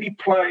he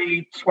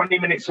play 20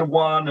 minutes of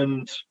one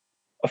and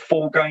a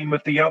full game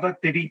of the other?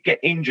 Did he get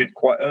injured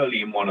quite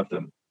early in one of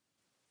them?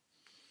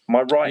 Am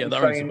I right in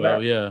saying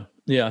that?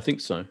 Yeah, I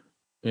think so.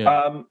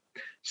 Yeah.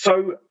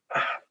 So,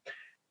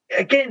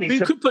 again,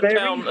 it's a very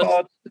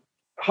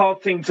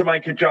hard thing to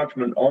make a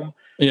judgment on.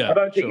 Yeah, I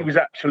don't think he was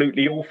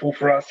absolutely awful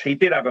for us. He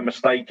did have a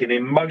mistake in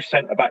him. Most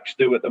centre-backs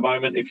do at the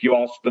moment. If you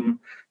ask them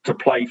to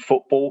play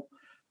football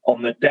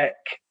on the deck,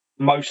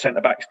 most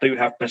centre-backs do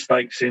have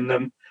mistakes in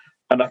them.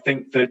 And I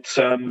think that,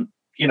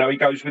 he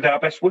goes with our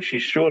best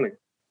wishes, surely.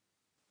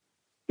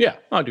 Yeah,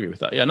 I agree with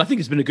that. Yeah, and I think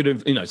it's been a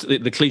good,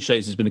 the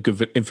cliches has been a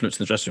good influence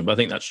in the dressing room, but I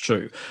think that's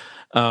true.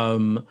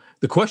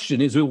 The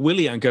question is, will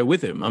Willian go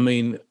with him? I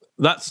mean,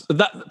 that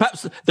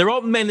perhaps there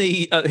aren't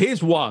many.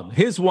 Here's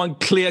one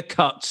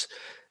clear-cut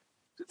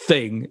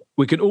thing.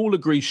 We can all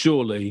agree,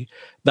 surely,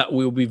 that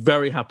we'll be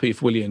very happy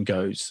if Willian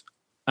goes,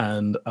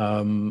 and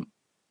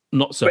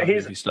not so happy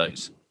if he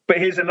stays. But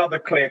here's another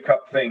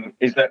clear-cut thing,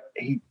 is that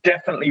he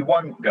definitely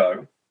won't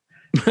go.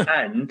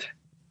 And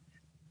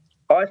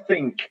I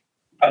think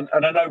and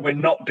I know we're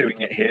not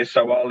doing it here,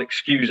 so I'll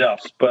excuse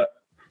us, but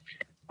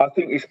I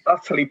think it's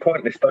utterly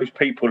pointless, those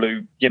people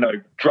who,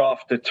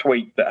 draft a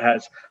tweet that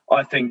has,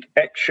 I think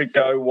X should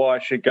go, Y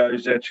should go,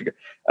 Z should go,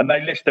 and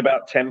they list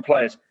about 10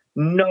 players.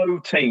 No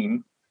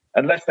team,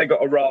 unless they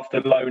got a raft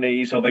of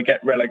loanees or they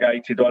get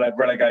relegated or have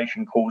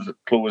relegation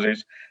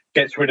clauses,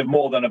 gets rid of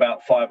more than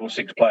about 5 or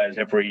 6 players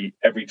every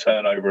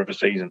turnover of a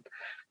season.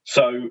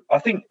 So I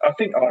think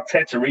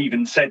Arteta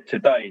even said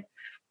today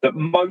that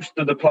most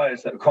of the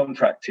players that are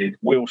contracted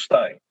will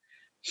stay.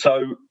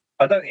 So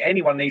I don't think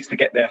anyone needs to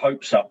get their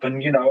hopes up.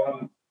 And,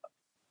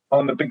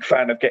 I'm a big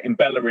fan of getting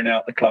Bellerin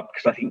out the club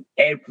because I think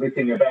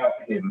everything about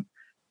him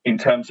in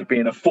terms of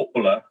being a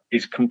footballer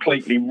is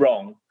completely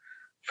wrong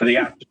for the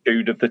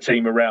attitude of the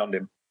team around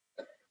him.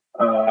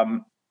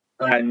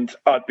 And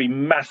I'd be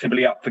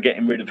massively up for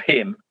getting rid of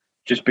him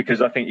just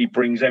because I think he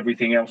brings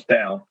everything else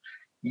down.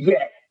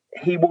 Yet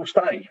he will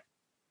stay.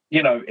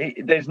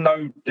 There's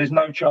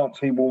no chance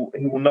he will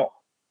not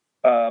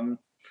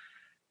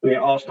be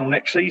at Arsenal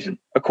next season,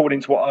 according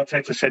to what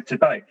Arteta said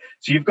today.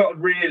 So you've got to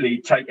really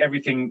take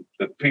everything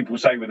that people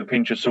say with a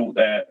pinch of salt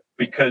there,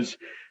 because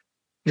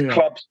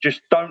clubs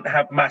just don't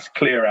have mass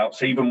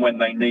clear-outs even when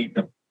they need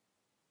them.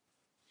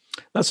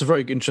 That's a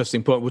very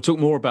interesting point. We'll talk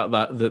more about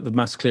that, the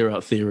mass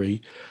clear-out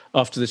theory,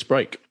 after this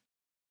break.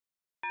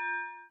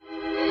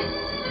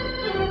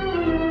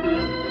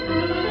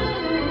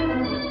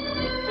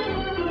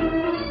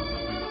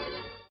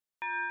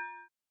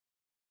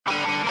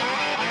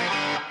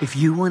 If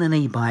you want an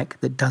e-bike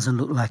that doesn't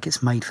look like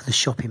it's made for the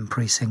shopping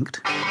precinct,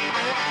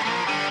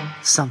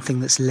 something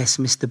that's less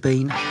Mr.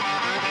 Bean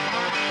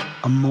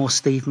and more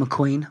Steve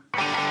McQueen,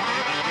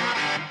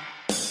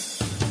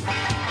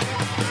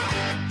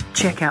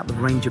 check out the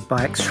range of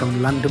bikes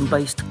from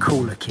London-based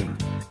Cooler King.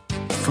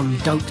 From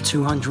dope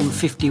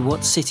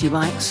 250-watt city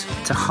bikes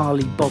to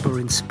Harley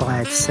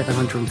Bobber-inspired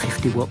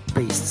 750-watt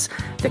beasts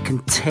that can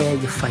tear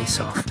your face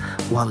off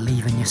while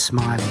leaving your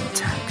smile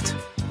intact.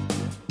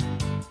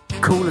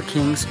 Cooler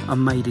Kings are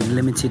made in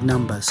limited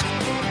numbers,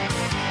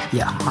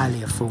 yet highly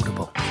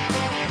affordable.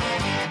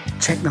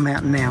 Check them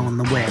out now on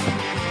the web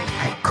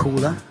at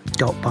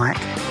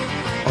cooler.bike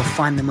or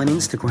find them on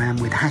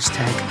Instagram with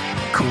hashtag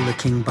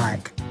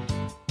CoolerKingBike.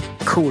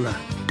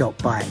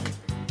 Cooler.bike.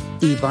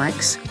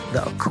 E-bikes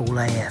that are cool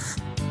AF.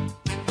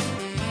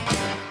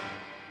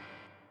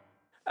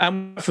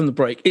 And from the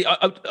break,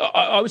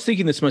 I was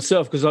thinking this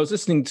myself because I was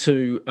listening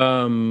to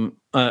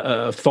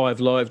a 5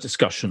 Live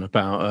discussion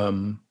about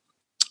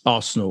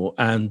Arsenal,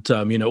 and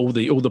all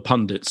the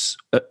pundits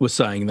were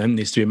saying there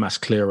needs to be a mass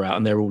clear out,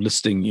 and they're all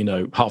listing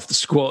half the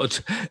squad,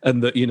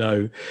 and that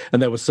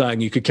and they were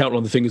saying you could count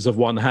on the fingers of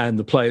one hand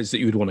the players that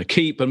you would want to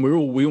keep, and we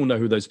all know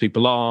who those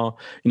people are,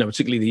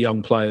 particularly the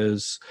young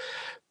players.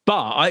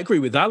 But I agree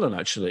with Alan.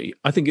 Actually,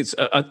 I think it's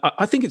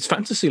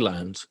fantasy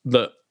land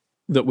that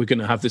we're going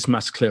to have this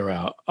mass clear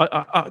out.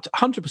 I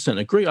 100%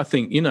 agree. I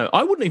think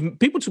I wouldn't even,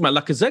 people talking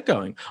about Lacazette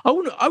going. I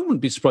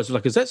wouldn't be surprised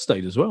if Lacazette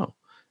stayed as well.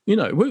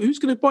 Who's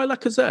going to buy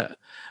Lacazette?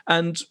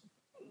 And,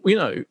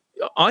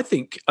 I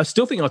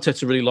still think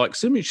Arteta really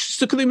likes him. Just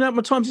look at the amount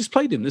of times he's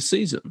played him this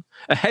season,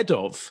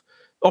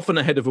 often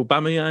ahead of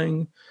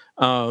Aubameyang.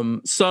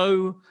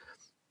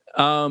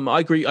 I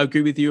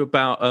agree with you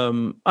about,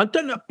 I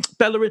don't know,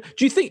 Bellerin.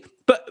 Do you think,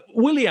 but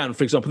Willian,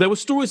 for example, there were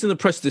stories in the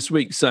press this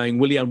week saying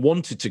Willian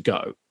wanted to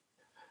go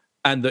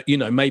and that,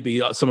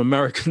 maybe some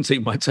American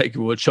team might take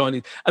him or a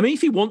Chinese. I mean,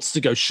 if he wants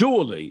to go,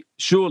 surely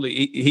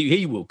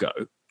he will go.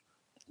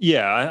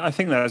 Yeah, I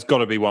think that's got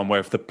to be one where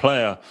if the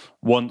player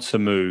wants to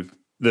move,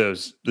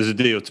 there's a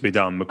deal to be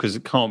done, because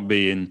it can't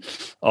be in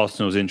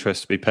Arsenal's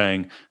interest to be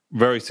paying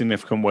very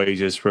significant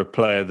wages for a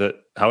player that,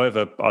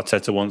 however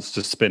Arteta wants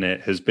to spin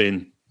it, has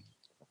been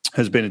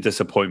a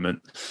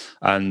disappointment.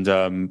 And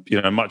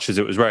much as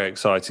it was very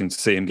exciting to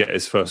see him get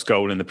his first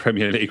goal in the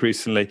Premier League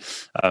recently,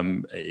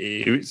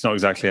 it's not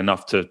exactly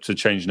enough to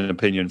change an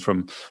opinion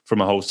from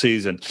a whole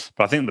season.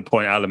 But I think the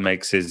point Alan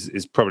makes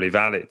is probably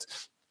valid.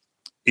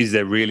 Is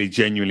there really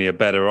genuinely a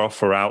better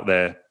offer out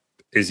there?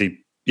 Is he,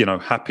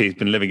 happy? He's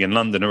been living in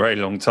London a very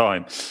long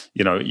time.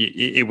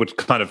 It would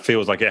kind of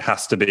feels like it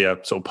has to be a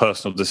sort of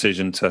personal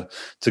decision to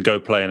go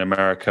play in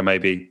America,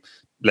 maybe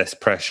less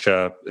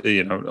pressure,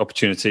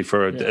 opportunity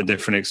for a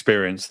different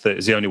experience. That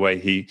is the only way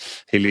he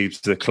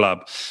leaves the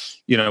club.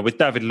 With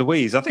David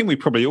Luiz, I think we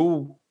probably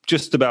all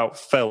just about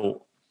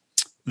felt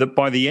that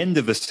by the end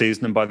of the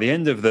season and by the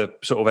end of the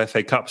sort of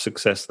FA Cup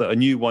success, that a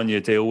new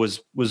one-year deal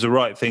was the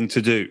right thing to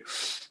do.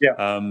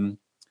 Yeah.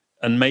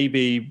 And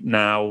maybe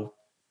now,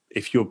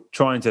 if you're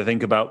trying to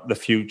think about the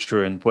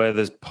future and where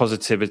there's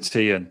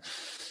positivity and,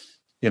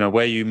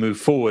 where you move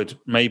forward,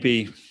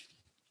 maybe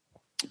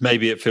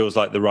it feels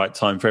like the right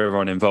time for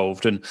everyone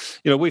involved. And,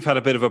 we've had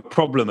a bit of a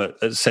problem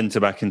at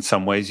centre-back in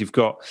some ways. You've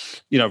got,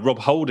 Rob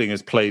Holding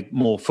has played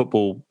more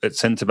football at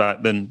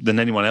centre-back than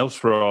anyone else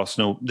for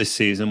Arsenal this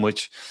season,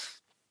 which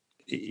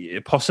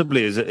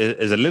possibly is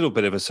a little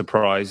bit of a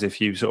surprise if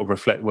you sort of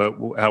reflect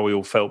how we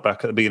all felt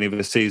back at the beginning of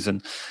the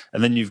season.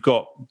 And then you've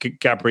got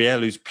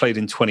Gabriel, who's played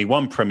in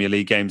 21 Premier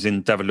League games,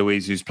 in David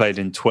Luiz, who's played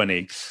in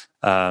 20.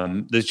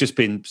 There's just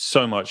been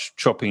so much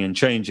chopping and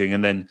changing.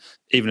 And then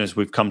even as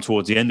we've come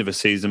towards the end of a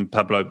season,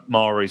 Pablo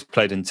Mari's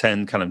played in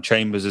 10, Callum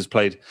Chambers has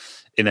played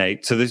in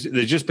 8. So there's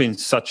just been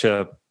such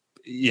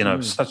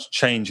such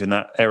change in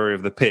that area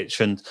of the pitch.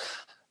 And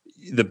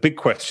the big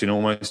question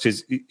almost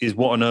is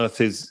what on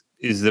earth is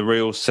the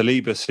real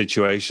Saliba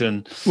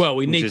situation? Well,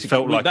 we need to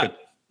felt like a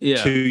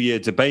 2-year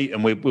debate,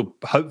 and we'll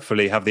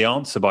hopefully have the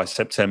answer by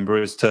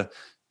September as to,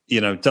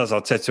 does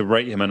Arteta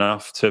rate him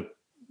enough to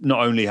not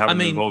only have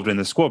him involved in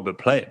the squad, but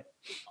play him?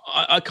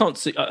 I can't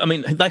see. I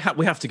mean,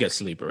 we have to get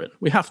Saliba in.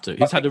 We have to.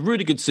 He's had a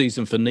really good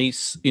season for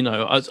Nice.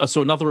 I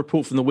saw another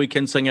report from the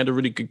weekend saying he had a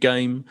really good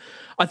game.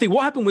 I think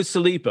what happened with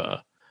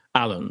Saliba,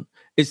 Alan,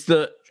 is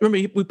that,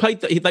 remember, we played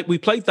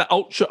that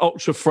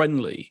ultra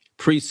friendly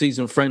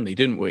pre-season friendly,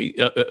 didn't we,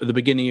 at the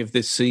beginning of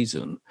this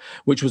season,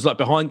 which was like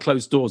behind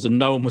closed doors and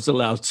no one was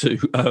allowed to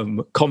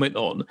comment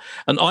on.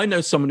 And I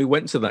know someone who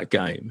went to that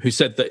game who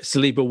said that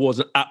Saliba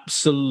was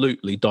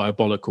absolutely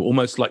diabolical,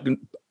 almost like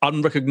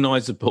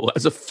unrecognisable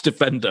as a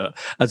defender,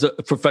 as a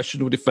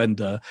professional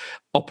defender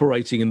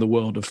operating in the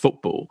world of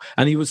football.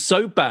 And he was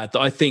so bad that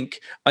I think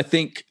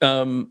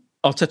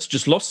Arteta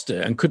just lost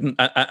it and couldn't,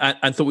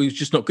 and thought he was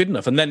just not good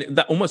enough. And then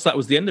that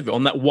was the end of it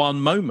on that one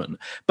moment.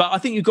 But I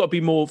think you've got to be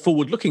more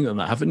forward looking than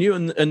that, haven't you?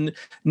 And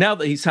now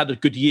that he's had a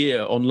good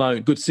year on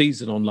loan, good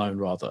season on loan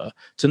rather,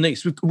 to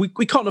Nice,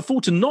 we can't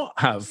afford to not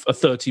have a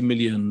 30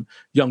 million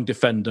young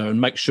defender and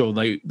make sure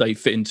they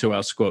fit into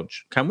our squad,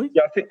 can we?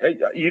 Yeah, I think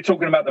you're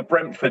talking about the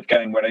Brentford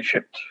game where they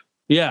shipped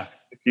a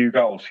few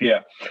goals.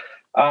 Yeah.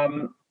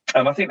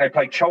 And I think they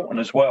played Charlton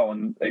as well,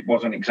 and it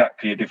wasn't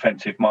exactly a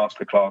defensive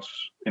masterclass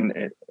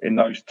in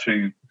those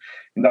two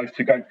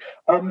games.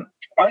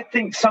 I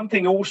think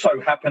something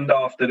also happened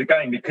after the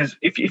game, because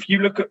if you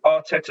look at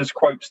Arteta's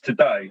quotes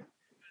today,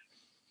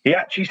 he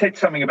actually said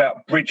something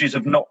about bridges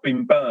have not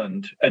been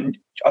burned, and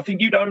I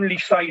think you'd only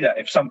say that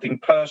if something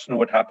personal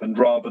had happened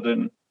rather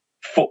than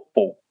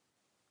football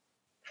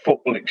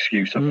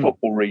excuse, a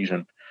football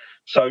reason.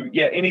 So,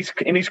 yeah, in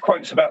his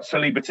quotes about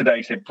Saliba today,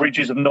 he said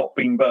bridges have not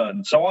been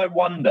burned. So I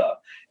wonder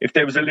if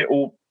there was a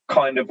little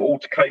kind of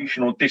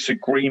altercation or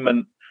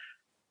disagreement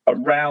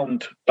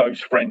around those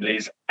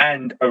friendlies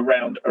and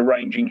around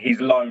arranging his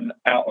loan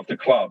out of the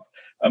club.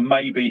 And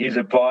maybe his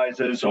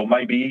advisors, or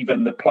maybe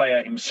even the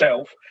player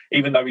himself,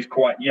 even though he's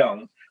quite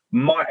young,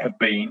 might have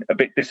been a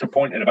bit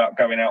disappointed about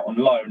going out on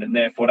loan. And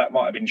therefore that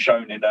might have been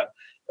shown in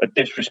a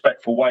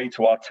disrespectful way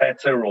to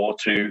Arteta or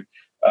to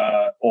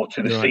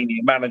the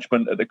senior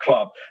management of the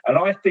club. And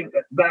I think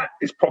that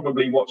is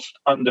probably what's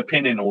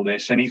underpinning all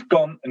this. And he's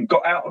gone and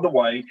got out of the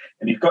way,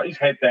 and he's got his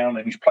head down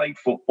and he's played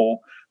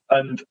football.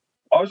 And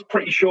I was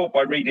pretty sure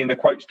by reading the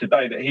quotes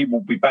today that he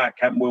will be back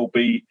and will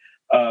be,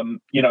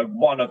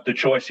 one of the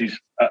choices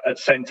at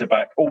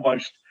centre-back,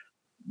 almost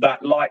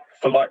that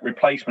like-for-like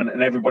replacement,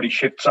 and everybody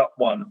shifts up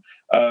one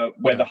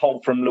where the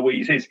hole from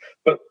Luiz is.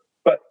 But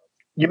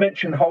you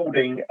mentioned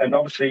Holding, and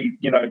obviously,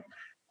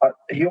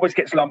 he always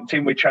gets lumped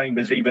in with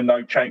Chambers, even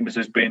though Chambers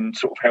has been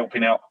sort of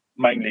helping out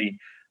mainly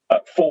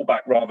at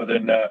fullback rather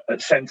than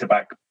at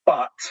centre-back.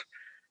 But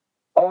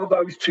are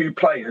those two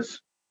players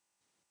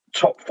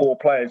top 4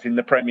 players in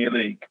the Premier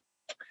League?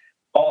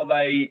 Are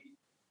they?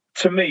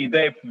 To me,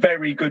 they're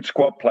very good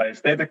squad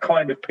players. They're the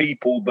kind of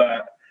people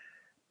that,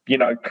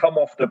 come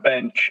off the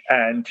bench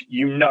and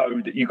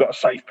that you've got a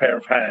safe pair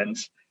of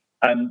hands,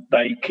 and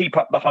they keep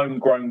up the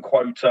homegrown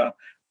quota.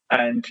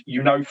 And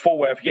full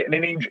well, if you get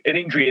an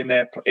injury in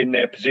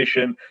their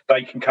position,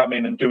 they can come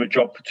in and do a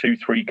job for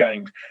 2-3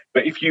 games.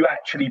 But if you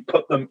actually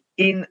put them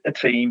in a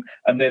team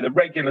and they're the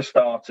regular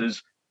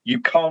starters,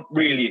 you can't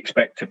really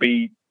expect to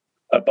be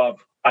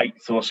above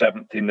 8th or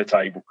 7th in the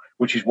table,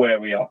 which is where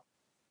we are.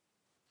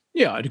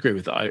 Yeah, I'd agree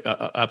with that.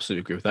 I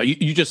absolutely agree with that.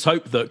 You just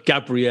hope that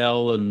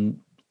Gabriel and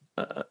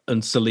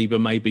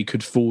Saliba maybe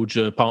could forge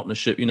a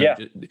partnership.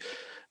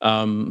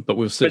 But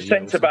we'll see. The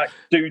centre-backs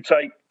do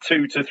take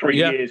 2 to 3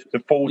 years to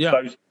forge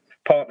those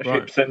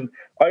partnerships. Right. And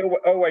I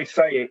always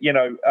say it,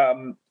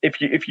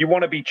 if you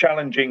want to be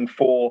challenging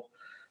for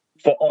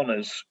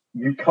honours,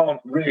 you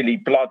can't really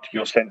blood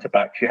your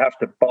centre-backs. You have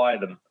to buy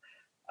them.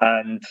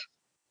 And,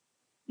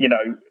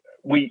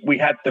 we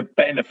had the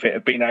benefit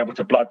of being able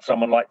to blood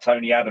someone like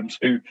Tony Adams,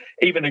 who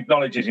even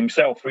acknowledges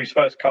himself for his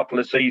first couple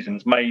of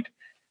seasons made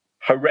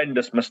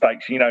horrendous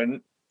mistakes.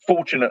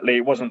 Fortunately,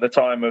 it wasn't the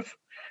time of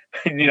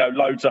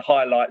loads of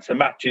highlights and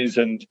matches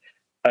and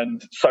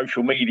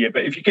social media.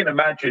 But if you can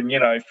imagine,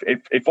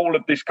 if all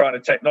of this kind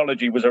of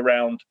technology was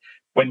around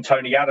when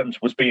Tony Adams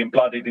was being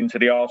blooded into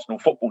the Arsenal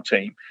football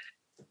team,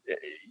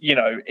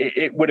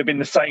 it would have been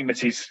the same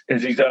as his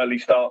early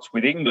starts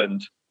with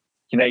England.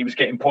 He was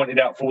getting pointed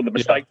out for all the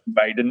mistakes he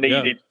made, and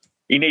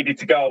he needed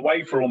to go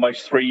away for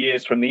almost 3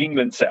 years from the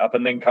England setup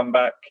and then come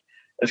back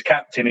as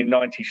captain in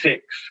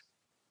 '96.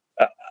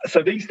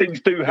 So these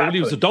things do happen. Well, he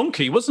was a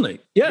donkey, wasn't he?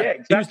 Yeah,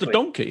 exactly. He was the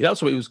donkey.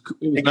 That's what he was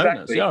known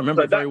as. Yeah, I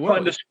remember very well.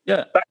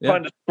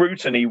 Kind of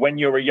scrutiny when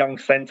you're a young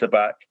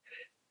centre-back,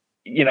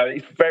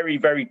 it's very,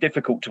 very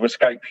difficult to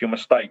escape your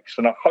mistakes.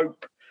 And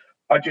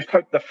I just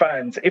hope the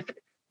fans, if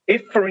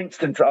if, for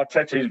instance,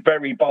 Arteta is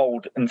very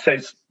bold and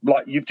says,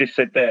 like you've just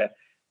said there,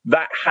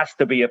 that has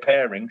to be a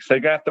pairing, so they're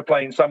going to have to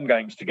play in some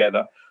games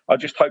together. I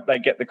just hope they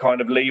get the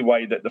kind of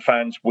leeway that the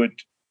fans would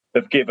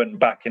have given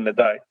back in the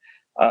day.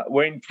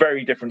 We're in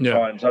very different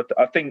times. I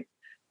think,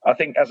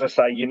 as I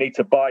say, you need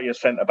to buy your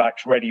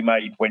centre-backs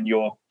ready-made when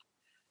you're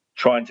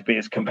trying to be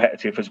as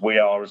competitive as we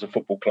are as a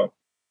football club.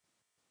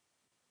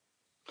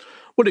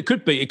 Well, it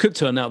could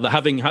turn out that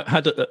having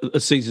had a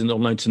season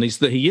on loan to Nice,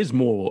 that he is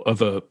more of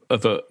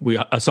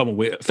someone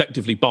we're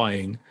effectively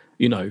buying,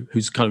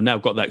 who's kind of now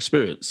got that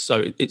experience.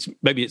 So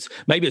maybe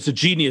it's a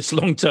genius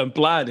long-term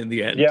plan in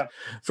the end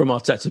from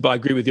Arteta. But I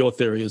agree with your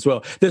theory as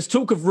well. There's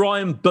talk of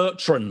Ryan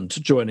Bertrand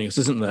joining us,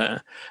 isn't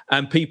there?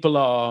 And people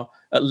are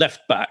at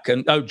left back,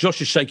 and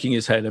Josh is shaking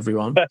his head.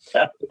 Everyone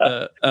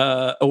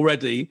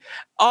already.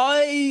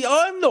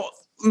 I'm not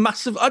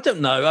massive. I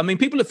don't know. I mean,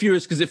 people are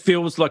furious because it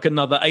feels like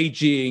another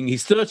aging.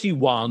 He's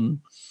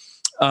 31.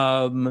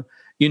 And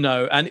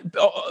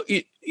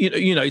it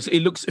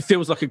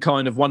feels like a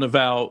kind of one of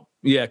our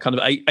kind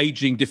of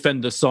aging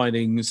defender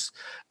signings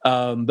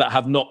that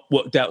have not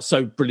worked out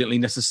so brilliantly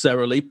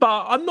necessarily.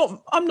 But I'm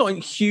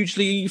not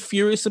hugely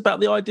furious about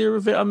the idea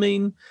of it. I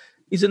mean,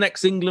 he's an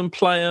ex-England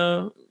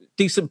player,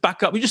 decent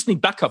backup. We just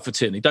need backup for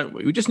Tierney, don't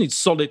we? We just need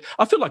solid.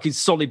 I feel like he's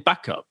solid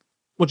backup.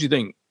 What do you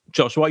think,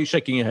 Josh? Why are you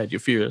shaking your head? You're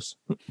furious.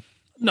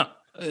 No.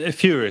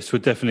 Furious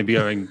would definitely be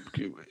going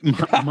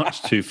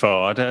much too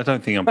far. I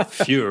don't think I'm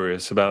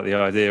furious about the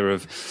idea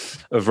of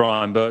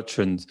Ryan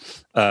Bertrand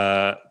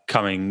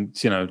coming,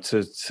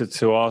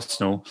 to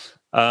Arsenal.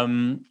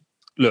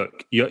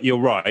 Look, you're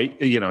right.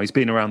 He's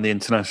been around the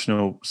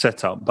international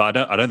setup, but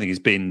I don't think he's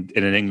been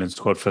in an England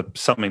squad for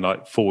something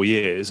like 4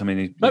 years. I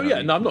mean,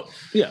 I'm not.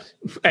 Yeah,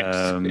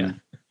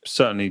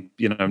 certainly,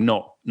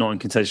 not in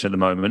contention at the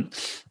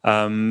moment.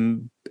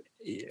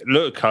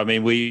 Look, I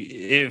mean,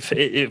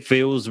 it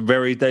feels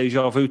very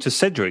deja vu to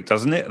Cedric,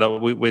 doesn't it?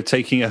 We're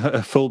taking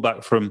a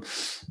fullback from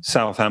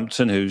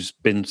Southampton who's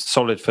been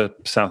solid for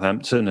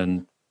Southampton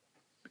and,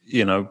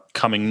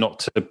 coming not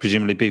to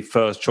presumably be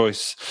first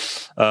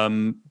choice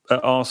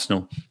at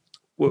Arsenal.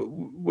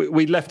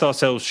 We left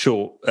ourselves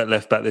short at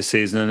left back this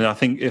season, and I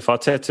think if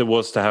Arteta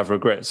was to have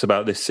regrets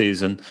about this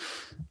season,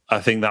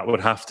 I think that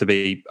would have to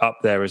be up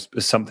there as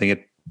something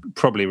he'd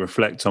probably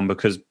reflect on,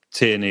 because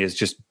Tierney has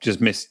just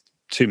missed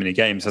too many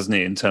games, hasn't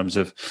he, in terms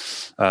of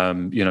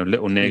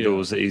little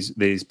niggles that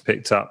he's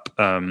picked up.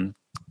 I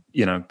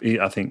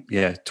think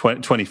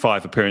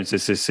 25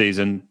 appearances this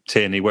season,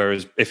 Tierney,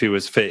 whereas if he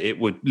was fit it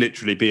would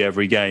literally be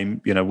every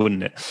game,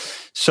 wouldn't it?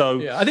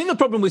 So I think the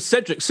problem with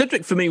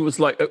Cedric for me was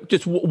like,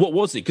 just what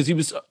was he? Because he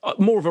was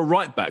more of a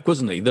right back,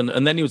 wasn't he?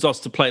 And then he was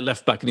asked to play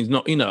left back, and he's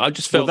not. I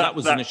just felt that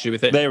was an issue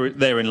with it.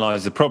 Therein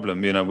lies the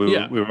problem. We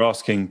were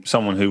asking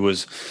someone who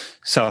was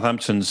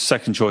Southampton's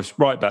second choice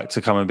right back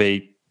to come and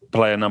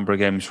play a number of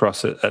games for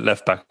us at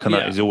left back, and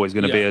that is always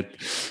going to be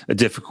a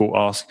difficult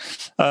ask.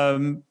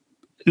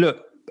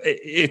 Look,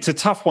 it's a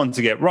tough one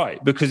to get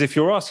right, because if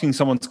you're asking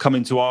someone to come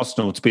into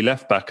Arsenal to be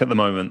left back at the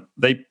moment,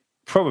 they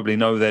probably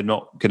know they're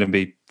not going to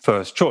be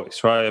first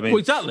choice, right? I mean,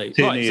 exactly.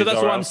 Right. So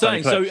that's what I'm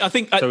saying. Player. So I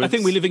think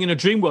we're living in a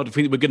dream world if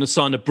we're going to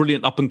sign a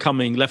brilliant up and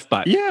coming left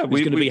back. Yeah, who's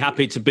going to be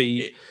happy to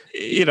be.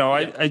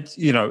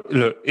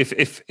 Look,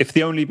 if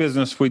the only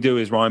business we do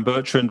is Ryan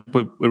Bertrand,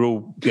 we're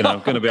all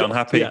going to be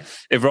unhappy. Yeah.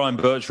 If Ryan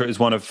Bertrand is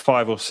one of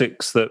 5 or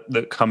 6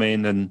 that come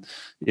in, and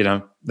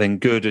then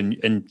good,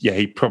 and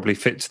he probably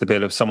fits the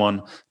bill of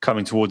someone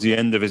coming towards the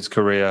end of his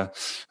career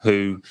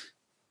who.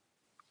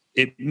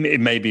 It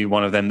may be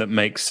one of them that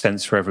makes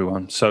sense for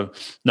everyone. So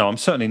no, I'm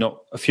certainly not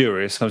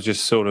furious. I was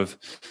just sort of,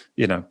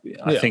 I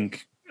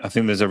think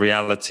there's a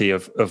reality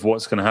of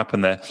what's going to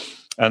happen there,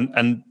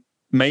 and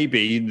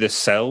maybe the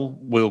sell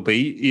will be,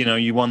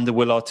 you wonder,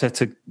 will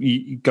Arteta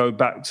go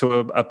back to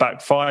a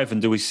back 5,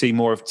 and do we see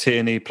more of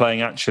Tierney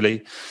playing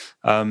actually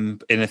in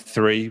a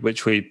 3,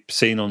 which we've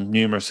seen on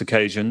numerous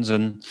occasions,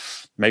 and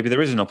maybe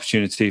there is an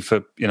opportunity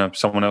for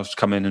someone else to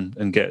come in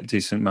and get a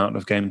decent amount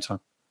of game time.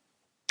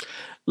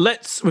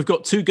 We've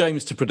got 2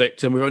 games to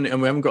predict, and we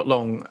haven't got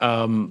long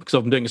because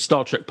I'm doing a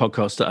Star Trek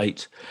podcast at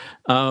 8.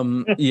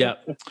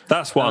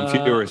 That's what I'm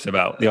curious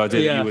about. The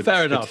idea that you would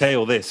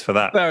curtail this for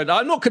that. Fair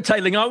enough. I'm not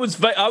curtailing. I was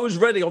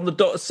ready on the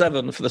dot at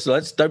 7 for the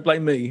slides. Don't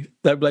blame me.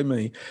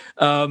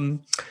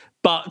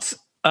 But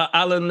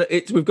Alan,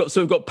 we've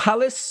got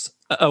Palace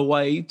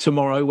away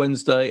tomorrow,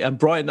 Wednesday, and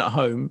Brighton at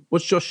home.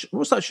 What's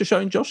that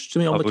showing, Josh, to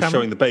me on the camera? I was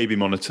showing the baby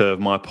monitor.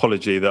 My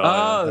apology that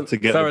I had to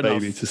get the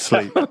baby to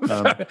sleep.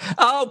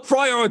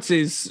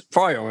 Priorities,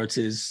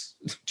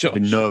 Josh.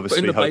 I'm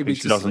nervously hoping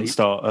she doesn't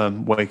start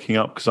waking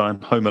up, because I'm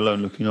home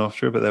alone looking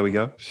after her, but there we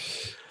go.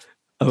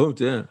 Oh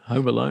dear,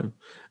 home alone.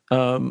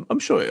 I'm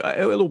sure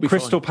it'll all be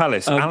Crystal fine.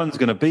 Palace. Alan's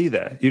going to be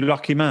there. You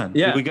lucky man.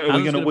 Yeah, are we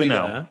going to win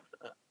now?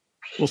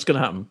 What's going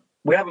to happen?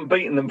 We haven't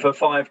beaten them for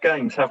 5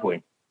 games, have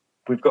we?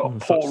 We've got a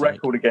poor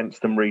record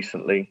against them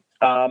recently.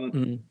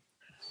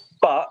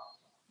 But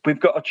we've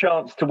got a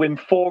chance to win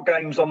 4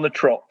 games on the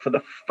trot for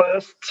the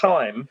first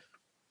time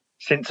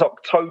since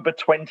October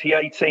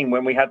 2018,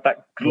 when we had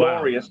that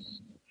glorious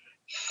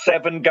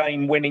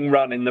 7-game winning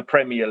run in the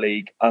Premier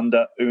League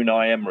under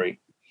Unai Emery.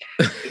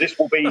 This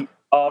will be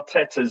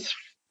Arteta's,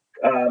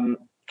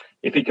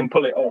 if he can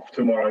pull it off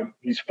tomorrow,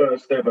 his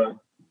first ever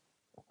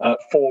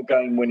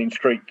 4-game winning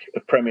streak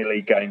of Premier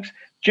League games.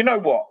 Do you know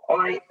what?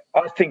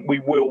 I think we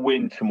will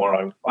win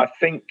tomorrow. I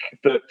think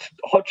that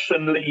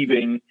Hodgson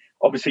leaving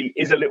obviously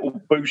is a little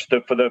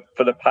booster for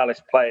the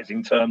Palace players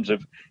in terms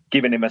of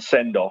giving him a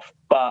send-off.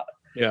 But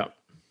yeah,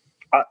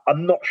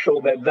 I'm not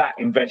sure they're that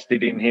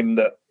invested in him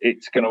that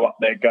it's going to up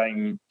their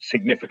game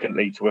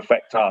significantly to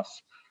affect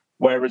us.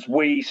 Whereas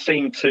we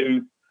seem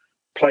to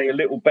play a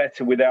little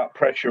better without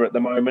pressure at the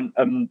moment.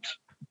 And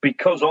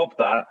because of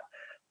that,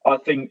 I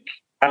think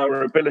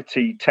our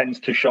ability tends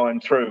to shine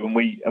through and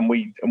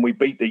we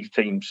beat these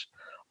teams.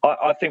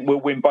 I think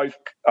we'll win both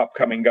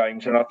upcoming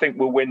games, and I think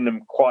we'll win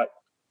them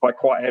by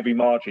quite heavy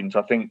margins.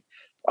 I think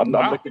I'm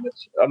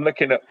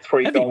looking at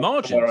 3 heavy goals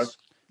margins tomorrow.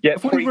 Yeah,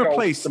 have we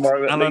replaced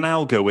Alan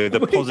Alga with a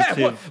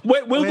positive?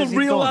 Yeah, will the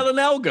real Alan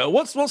Alga?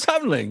 What's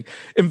happening?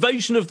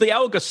 Invasion of the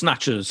Alga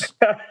snatchers.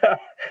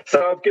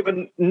 So I've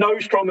given no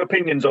strong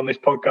opinions on this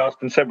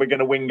podcast and said we're going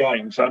to win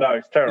games. I know,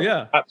 it's terrible.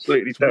 Yeah,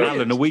 absolutely terrible.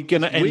 Alan, are we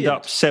going to end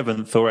up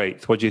 7th or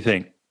 8th? What do you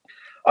think?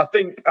 I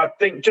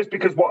think just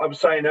because what I was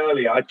saying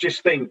earlier, I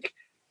just think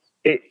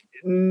it,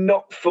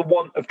 not for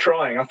want of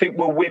trying. I think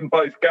we'll win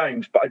both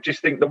games, but I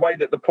just think the way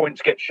that the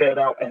points get shared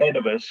out ahead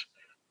of us,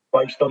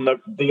 based on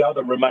the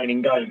other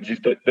remaining games, is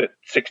that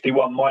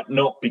 61 might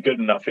not be good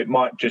enough. It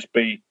might just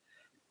be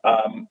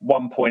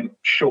 1 point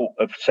short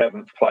of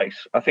 7th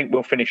place. I think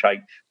we'll finish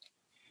 8th.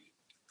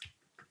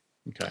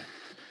 Okay.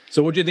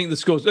 So what do you think the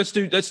scores? Let's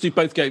do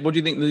both games. What do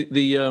you think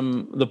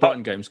the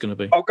Brighton game's going to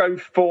be? I'll go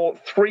for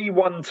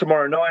 3-1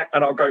 tomorrow night,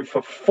 and I'll go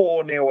for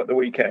 4-0 at the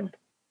weekend.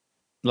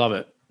 Love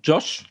it.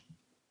 Josh?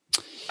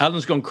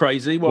 Alan's gone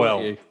crazy. What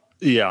about you?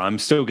 Yeah, I'm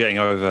still getting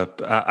over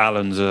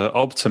Alan's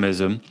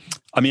optimism.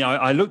 I mean,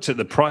 I looked at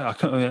the price.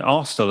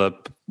 Arsenal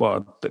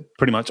are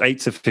pretty much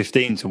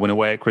 8-15 to win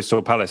away at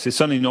Crystal Palace. It's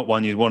certainly not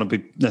one you'd want to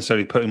be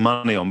necessarily putting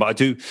money on, but I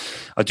do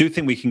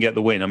think we can get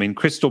the win. I mean,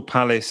 Crystal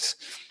Palace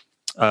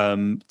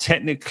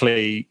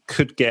technically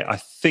could get, I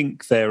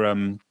think, their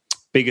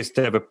biggest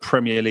ever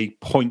Premier League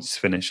points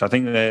finish. I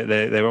think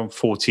they're on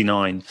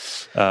 49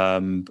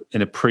 in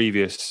a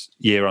previous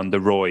year under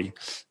Roy,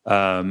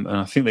 and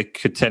I think they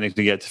could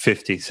technically get to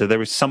 50. So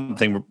there is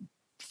something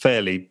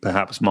fairly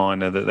perhaps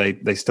minor that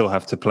they still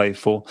have to play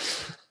for.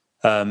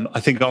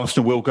 I think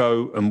Arsenal will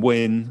go and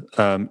win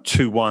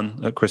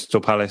 2-1 at Crystal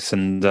Palace,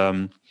 and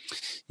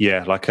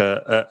like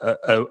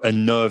a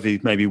nervy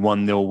maybe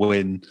 1-0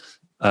 win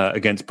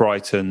against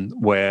Brighton,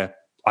 where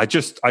I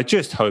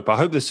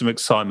hope there's some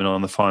excitement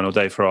on the final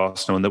day for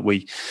Arsenal, and that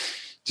we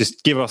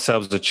just give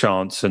ourselves a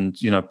chance and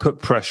put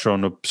pressure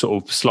on a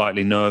sort of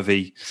slightly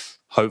nervy,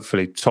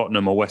 hopefully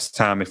Tottenham or West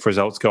Ham, if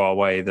results go our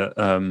way,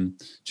 that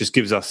just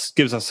gives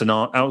us an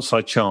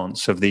outside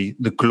chance of the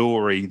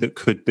glory that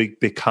could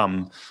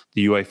become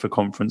the UEFA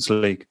Conference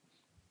League.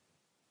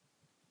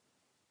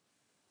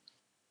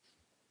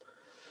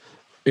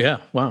 Yeah,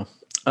 wow.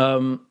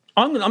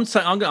 I'm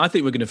saying I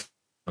think we're going to.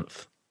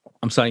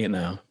 I'm saying it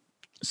now.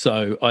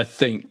 So I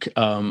think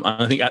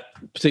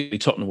particularly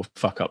Tottenham will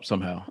fuck up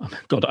somehow.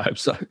 God, I hope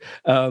so.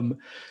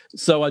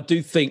 So I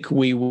do think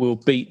we will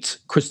beat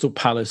Crystal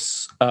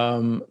Palace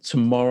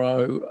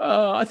tomorrow.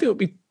 I think it'll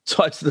be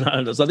tighter than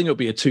others. I think it'll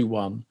be a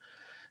 2-1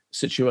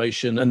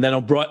 situation. And then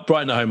on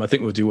Brighton at home, I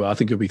think we'll do well. I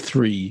think it'll be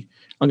 3.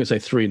 I'm going to say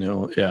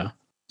 3-0. Yeah.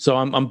 So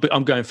I'm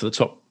going for the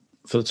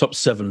top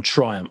 7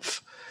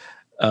 triumph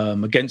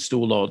against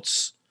all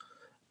odds.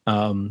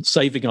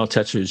 Saving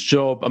Arteta's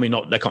job. I mean,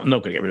 not going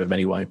to get rid of him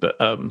anyway, but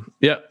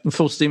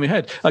full steam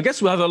ahead. I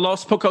guess we'll have our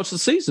last podcast of the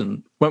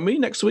season, won't we?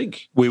 Next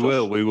week, we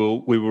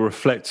will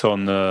reflect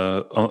on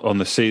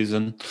the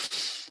season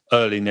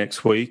early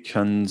next week,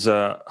 and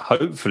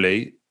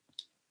hopefully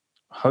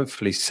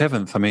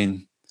 7th. I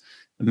mean,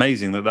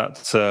 amazing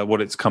that's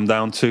what it's come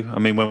down to. I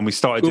mean, when we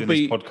started doing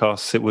this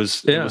podcast, it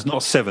was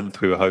not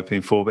 7th we were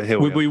hoping for, but here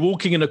we'll be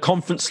walking in a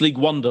Conference League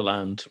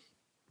Wonderland.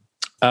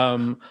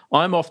 I'm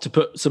off to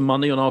put some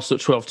money on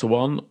Arsenal at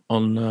 12-1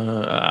 on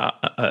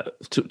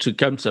to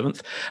come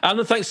 7th.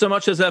 Alan, thanks so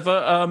much as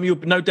ever.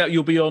 No doubt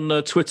you'll be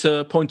on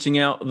Twitter pointing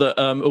out that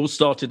it all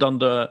started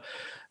under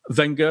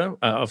Wenger.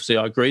 Obviously,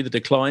 I agree, the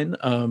decline.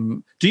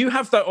 Do you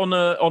have that on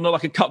a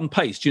like a cut and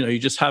paste? You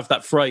just have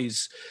that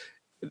phrase.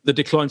 The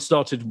decline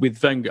started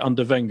with Wenger,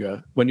 under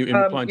Wenger, when you're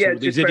replying to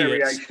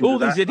all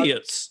these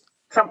idiots.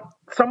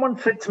 Someone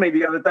said to me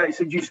the other day,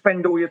 said, you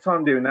spend all your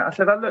time doing that? I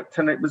said, I looked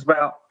and it was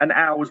about an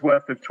hour's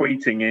worth of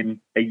tweeting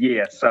in a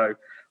year. So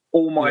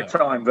all my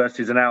time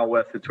versus an hour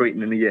worth of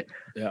tweeting in a year.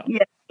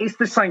 Yeah, it's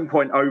the same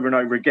point over and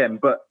over again.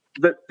 But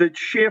the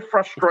sheer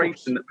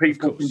frustration that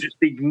people can just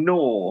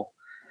ignore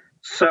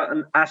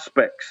certain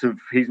aspects of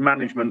his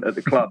management at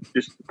the club,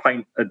 just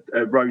paint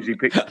a rosy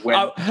picture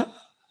when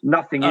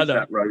nothing is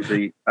that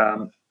rosy.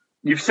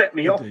 You've set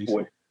me off,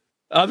 boy.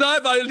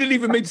 I didn't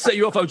even mean to set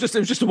you off. It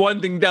was just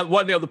winding down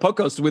the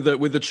podcast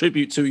with a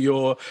tribute to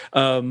your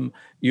skills.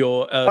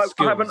 I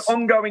have an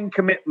ongoing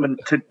commitment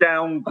to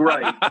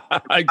downgrade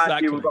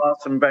exactly of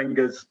Arsene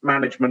Wenger's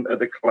management of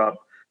the club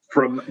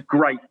from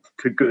great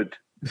to good.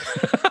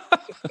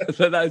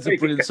 So that is a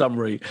brilliant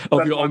summary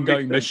of your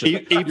ongoing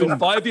mission. Even your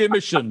 5-year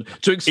mission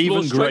to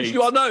explore strange.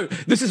 No,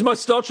 this is my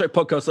Star Trek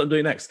podcast that I'm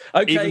doing next.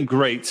 Okay. Even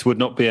great would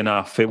not be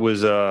enough. It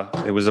was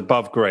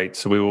above great.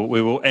 So we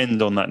will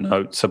end on that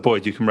note. So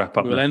Boyd, you can wrap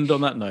up. We'll end on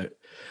that note.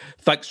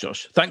 Thanks,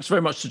 Josh. Thanks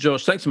very much to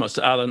Josh. Thanks so much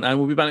to Alan, and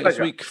we'll be back next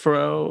week for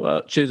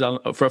our cheers, Alan,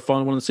 for our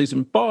final one of the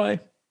season.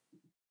 Bye.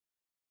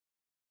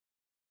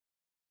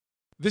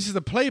 This is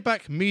a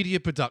Playback Media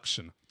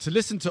production. To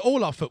listen to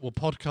all our football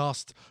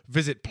podcasts,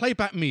 visit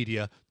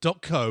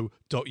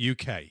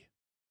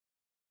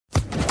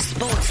playbackmedia.co.uk.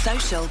 Sports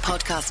Social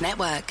Podcast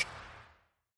Network.